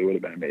stuff, it would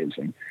have been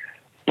amazing.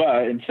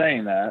 But in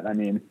saying that, I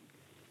mean,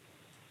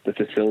 the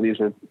facilities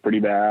were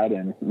pretty bad,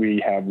 and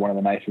we have one of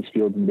the nicest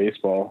fields in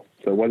baseball,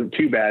 so it wasn't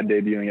too bad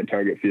debuting at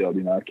Target Field.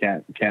 I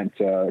can't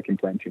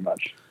complain too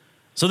much.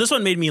 So this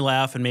one made me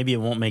laugh, and maybe it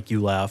won't make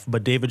you laugh,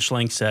 but David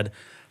Schlenk said,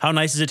 how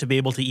nice is it to be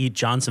able to eat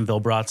Johnsonville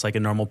brats like a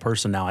normal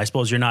person now? I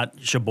suppose you're not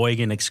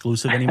Sheboygan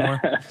exclusive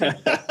anymore?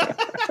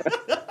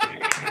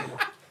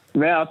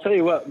 Man, I'll tell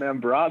you what, man,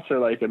 brats are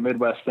like a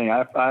Midwest thing.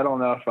 I don't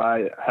know if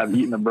I have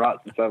eaten a brat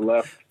since I've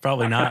left.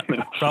 Probably not.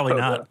 Probably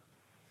not.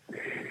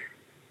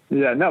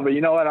 Yeah, no, but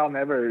you know what? I'll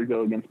never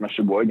go against my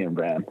Sheboygan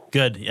brand.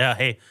 Good. Yeah,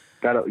 hey.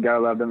 Gotta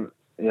love them.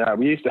 Yeah,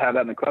 we used to have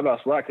that in the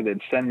clubhouse a lot because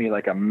they'd send me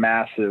like a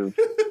massive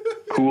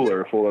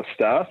cooler full of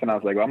stuff, and I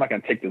was like, well, I'm not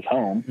going to take this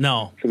home.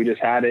 No. So we just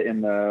had it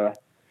in the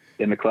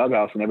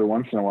clubhouse, and every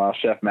once in a while,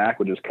 Chef Mac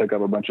would just cook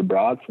up a bunch of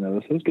brats, and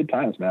it was good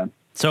times, man.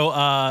 So,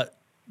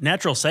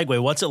 natural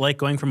segue, what's it like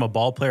going from a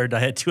ball player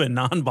diet to a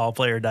non-ball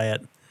player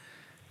diet?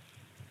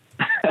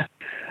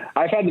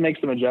 I've had to make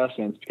some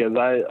adjustments because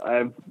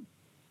I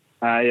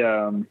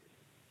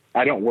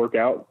don't work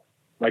out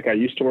like I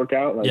used to work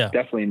out. Like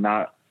definitely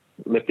not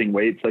lifting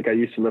weights like I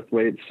used to lift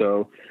weights.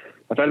 So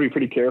I've had to be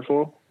pretty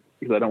careful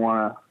because I don't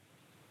want to,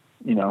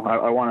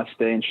 I want to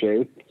stay in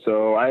shape.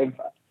 So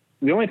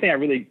the only thing I've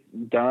really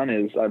done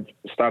is I've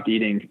stopped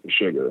eating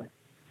sugar.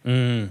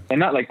 And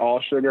not like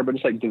all sugar, but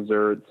just like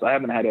desserts. I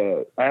haven't had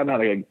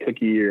like a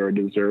cookie or a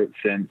dessert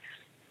since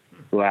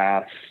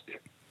last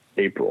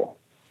April.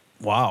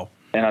 Wow.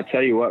 And I'll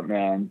tell you what,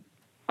 man,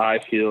 I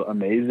feel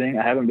amazing.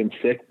 I haven't been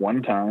sick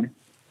one time.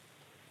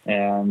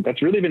 And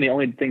that's really been the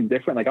only thing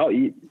different. Like I'll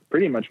eat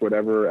pretty much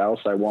whatever else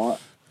I want,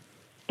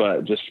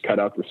 but just cut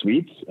out the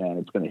sweets, and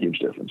it's been a huge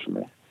difference for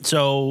me.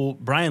 So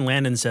Brian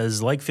Landon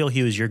says, like Phil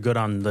Hughes, you're good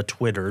on the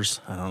Twitters.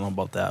 I don't know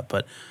about that,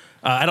 but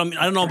I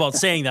don't know about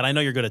saying that. I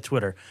know you're good at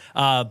Twitter.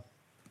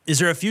 Is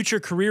there a future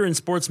career in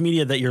sports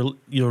media that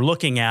you're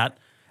looking at?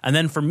 And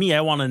then for me,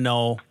 I want to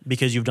know,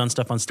 because you've done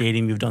stuff on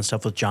Stadium, you've done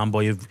stuff with John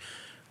Boy, you've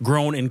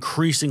grown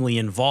increasingly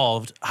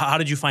involved. How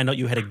did you find out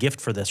you had a gift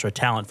for this or a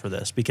talent for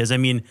this? Because, I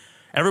mean,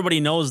 everybody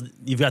knows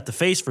you've got the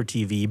face for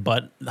TV,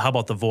 but how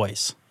about the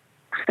voice?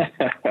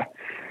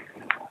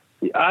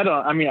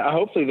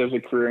 Hopefully there's a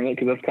career in it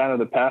because that's kind of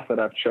the path that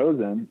I've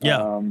chosen.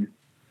 Yeah.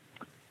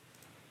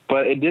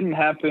 But it didn't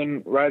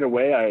happen right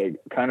away. I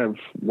kind of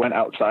went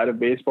outside of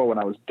baseball. When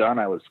I was done,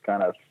 I was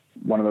kind of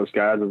one of those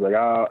guys was like,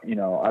 oh, you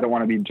know, I don't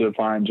want to be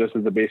defined just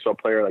as a baseball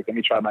player. Like, let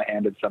me try my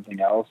hand at something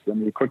else.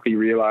 And we quickly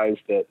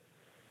realized that,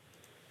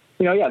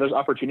 you know, yeah, there's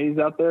opportunities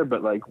out there,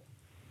 but like,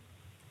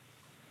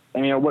 I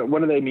mean, what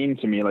do they mean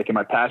to me? Like, am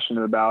I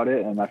passionate about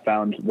it? And I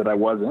found that I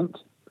wasn't.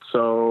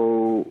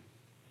 So,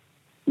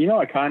 you know,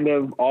 I kind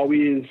of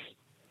always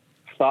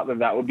thought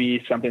that would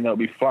be something that would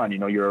be fun. You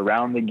know, you're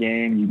around the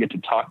game, you get to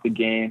talk the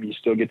game, you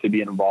still get to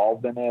be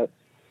involved in it.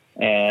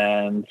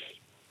 And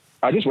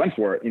I just went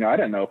for it. You know, I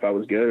didn't know if I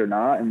was good or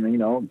not. And, you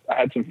know, I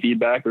had some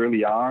feedback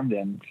early on,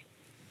 and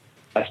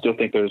I still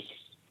think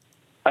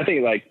I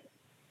think like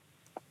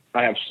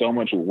I have so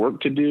much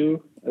work to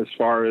do as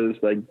far as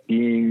like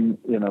being,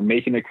 you know,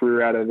 making a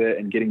career out of it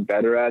and getting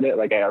better at it.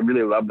 Like, I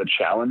really love the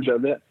challenge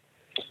of it.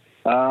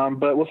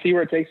 But we'll see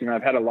where it takes me.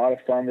 I've had a lot of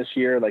fun this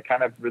year, like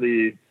kind of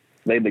really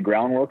laid the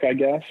groundwork, I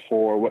guess,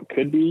 for what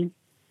could be,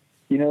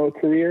 you know, a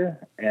career.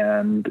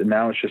 And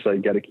now it's just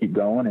like, got to keep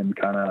going and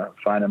kind of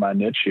finding my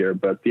niche here.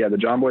 But yeah, the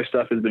John Boy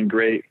stuff has been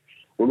great.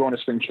 We're going to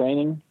spring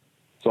training.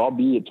 So I'll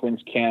be at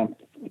Twins camp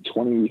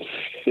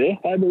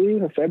 25th, I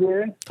believe, of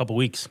February. A couple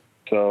weeks.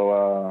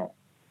 So,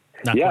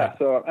 yeah, quite.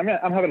 so I mean,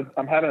 I'm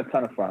having a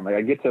ton of fun. Like,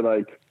 I get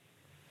to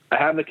I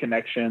have the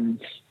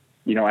connections,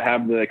 you know, I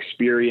have the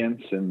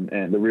experience and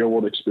the real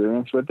world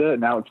experience with it.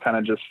 Now it's kind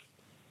of just,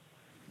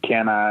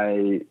 can I,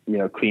 you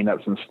know, clean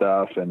up some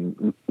stuff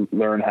and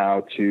learn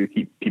how to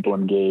keep people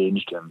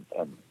engaged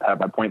and have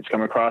my points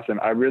come across. And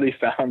I really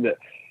found that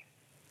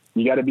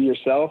you got to be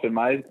yourself. And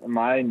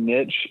my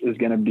niche is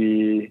going to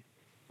be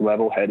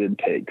level-headed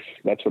takes.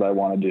 That's what I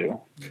want to do,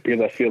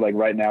 because I feel like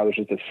right now there's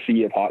just a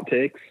sea of hot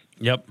takes.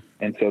 Yep.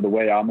 And so the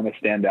way I'm going to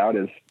stand out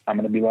is I'm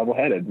going to be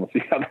level-headed. We'll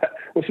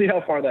see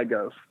how far that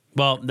goes.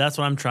 Well, that's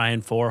what I'm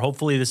trying for.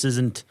 Hopefully this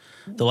isn't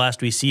the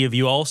last we see of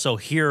you, also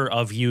hear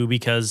of you,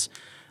 because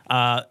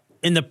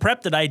in the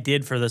prep that I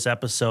did for this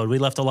episode, we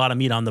left a lot of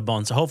meat on the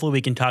bone. So hopefully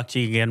we can talk to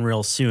you again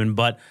real soon.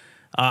 But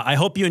I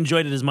hope you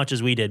enjoyed it as much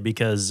as we did,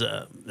 because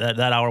that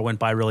hour went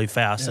by really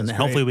fast. Yeah, and great.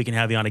 hopefully we can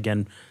have you on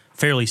again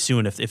fairly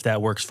soon if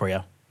that works for you.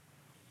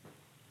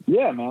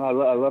 Yeah, man, I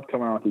love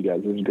coming on with you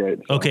guys. It was great.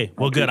 So Okay,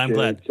 well, good. I'm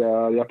glad.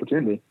 The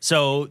opportunity.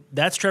 So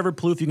that's Trevor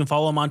Plouffe. You can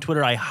follow him on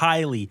Twitter. I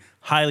highly,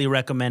 highly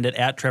recommend it,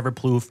 at Trevor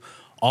Plouffe.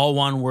 All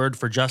one word.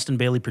 For Justin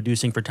Bailey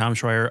producing for Tom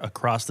Schreier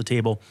across the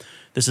table.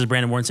 This is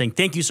Brandon Warren saying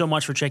thank you so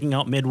much for checking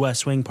out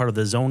Midwest Swing, part of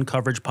the Zone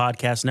Coverage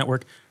Podcast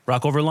Network.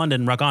 Rock over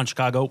London. Rock on,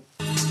 Chicago.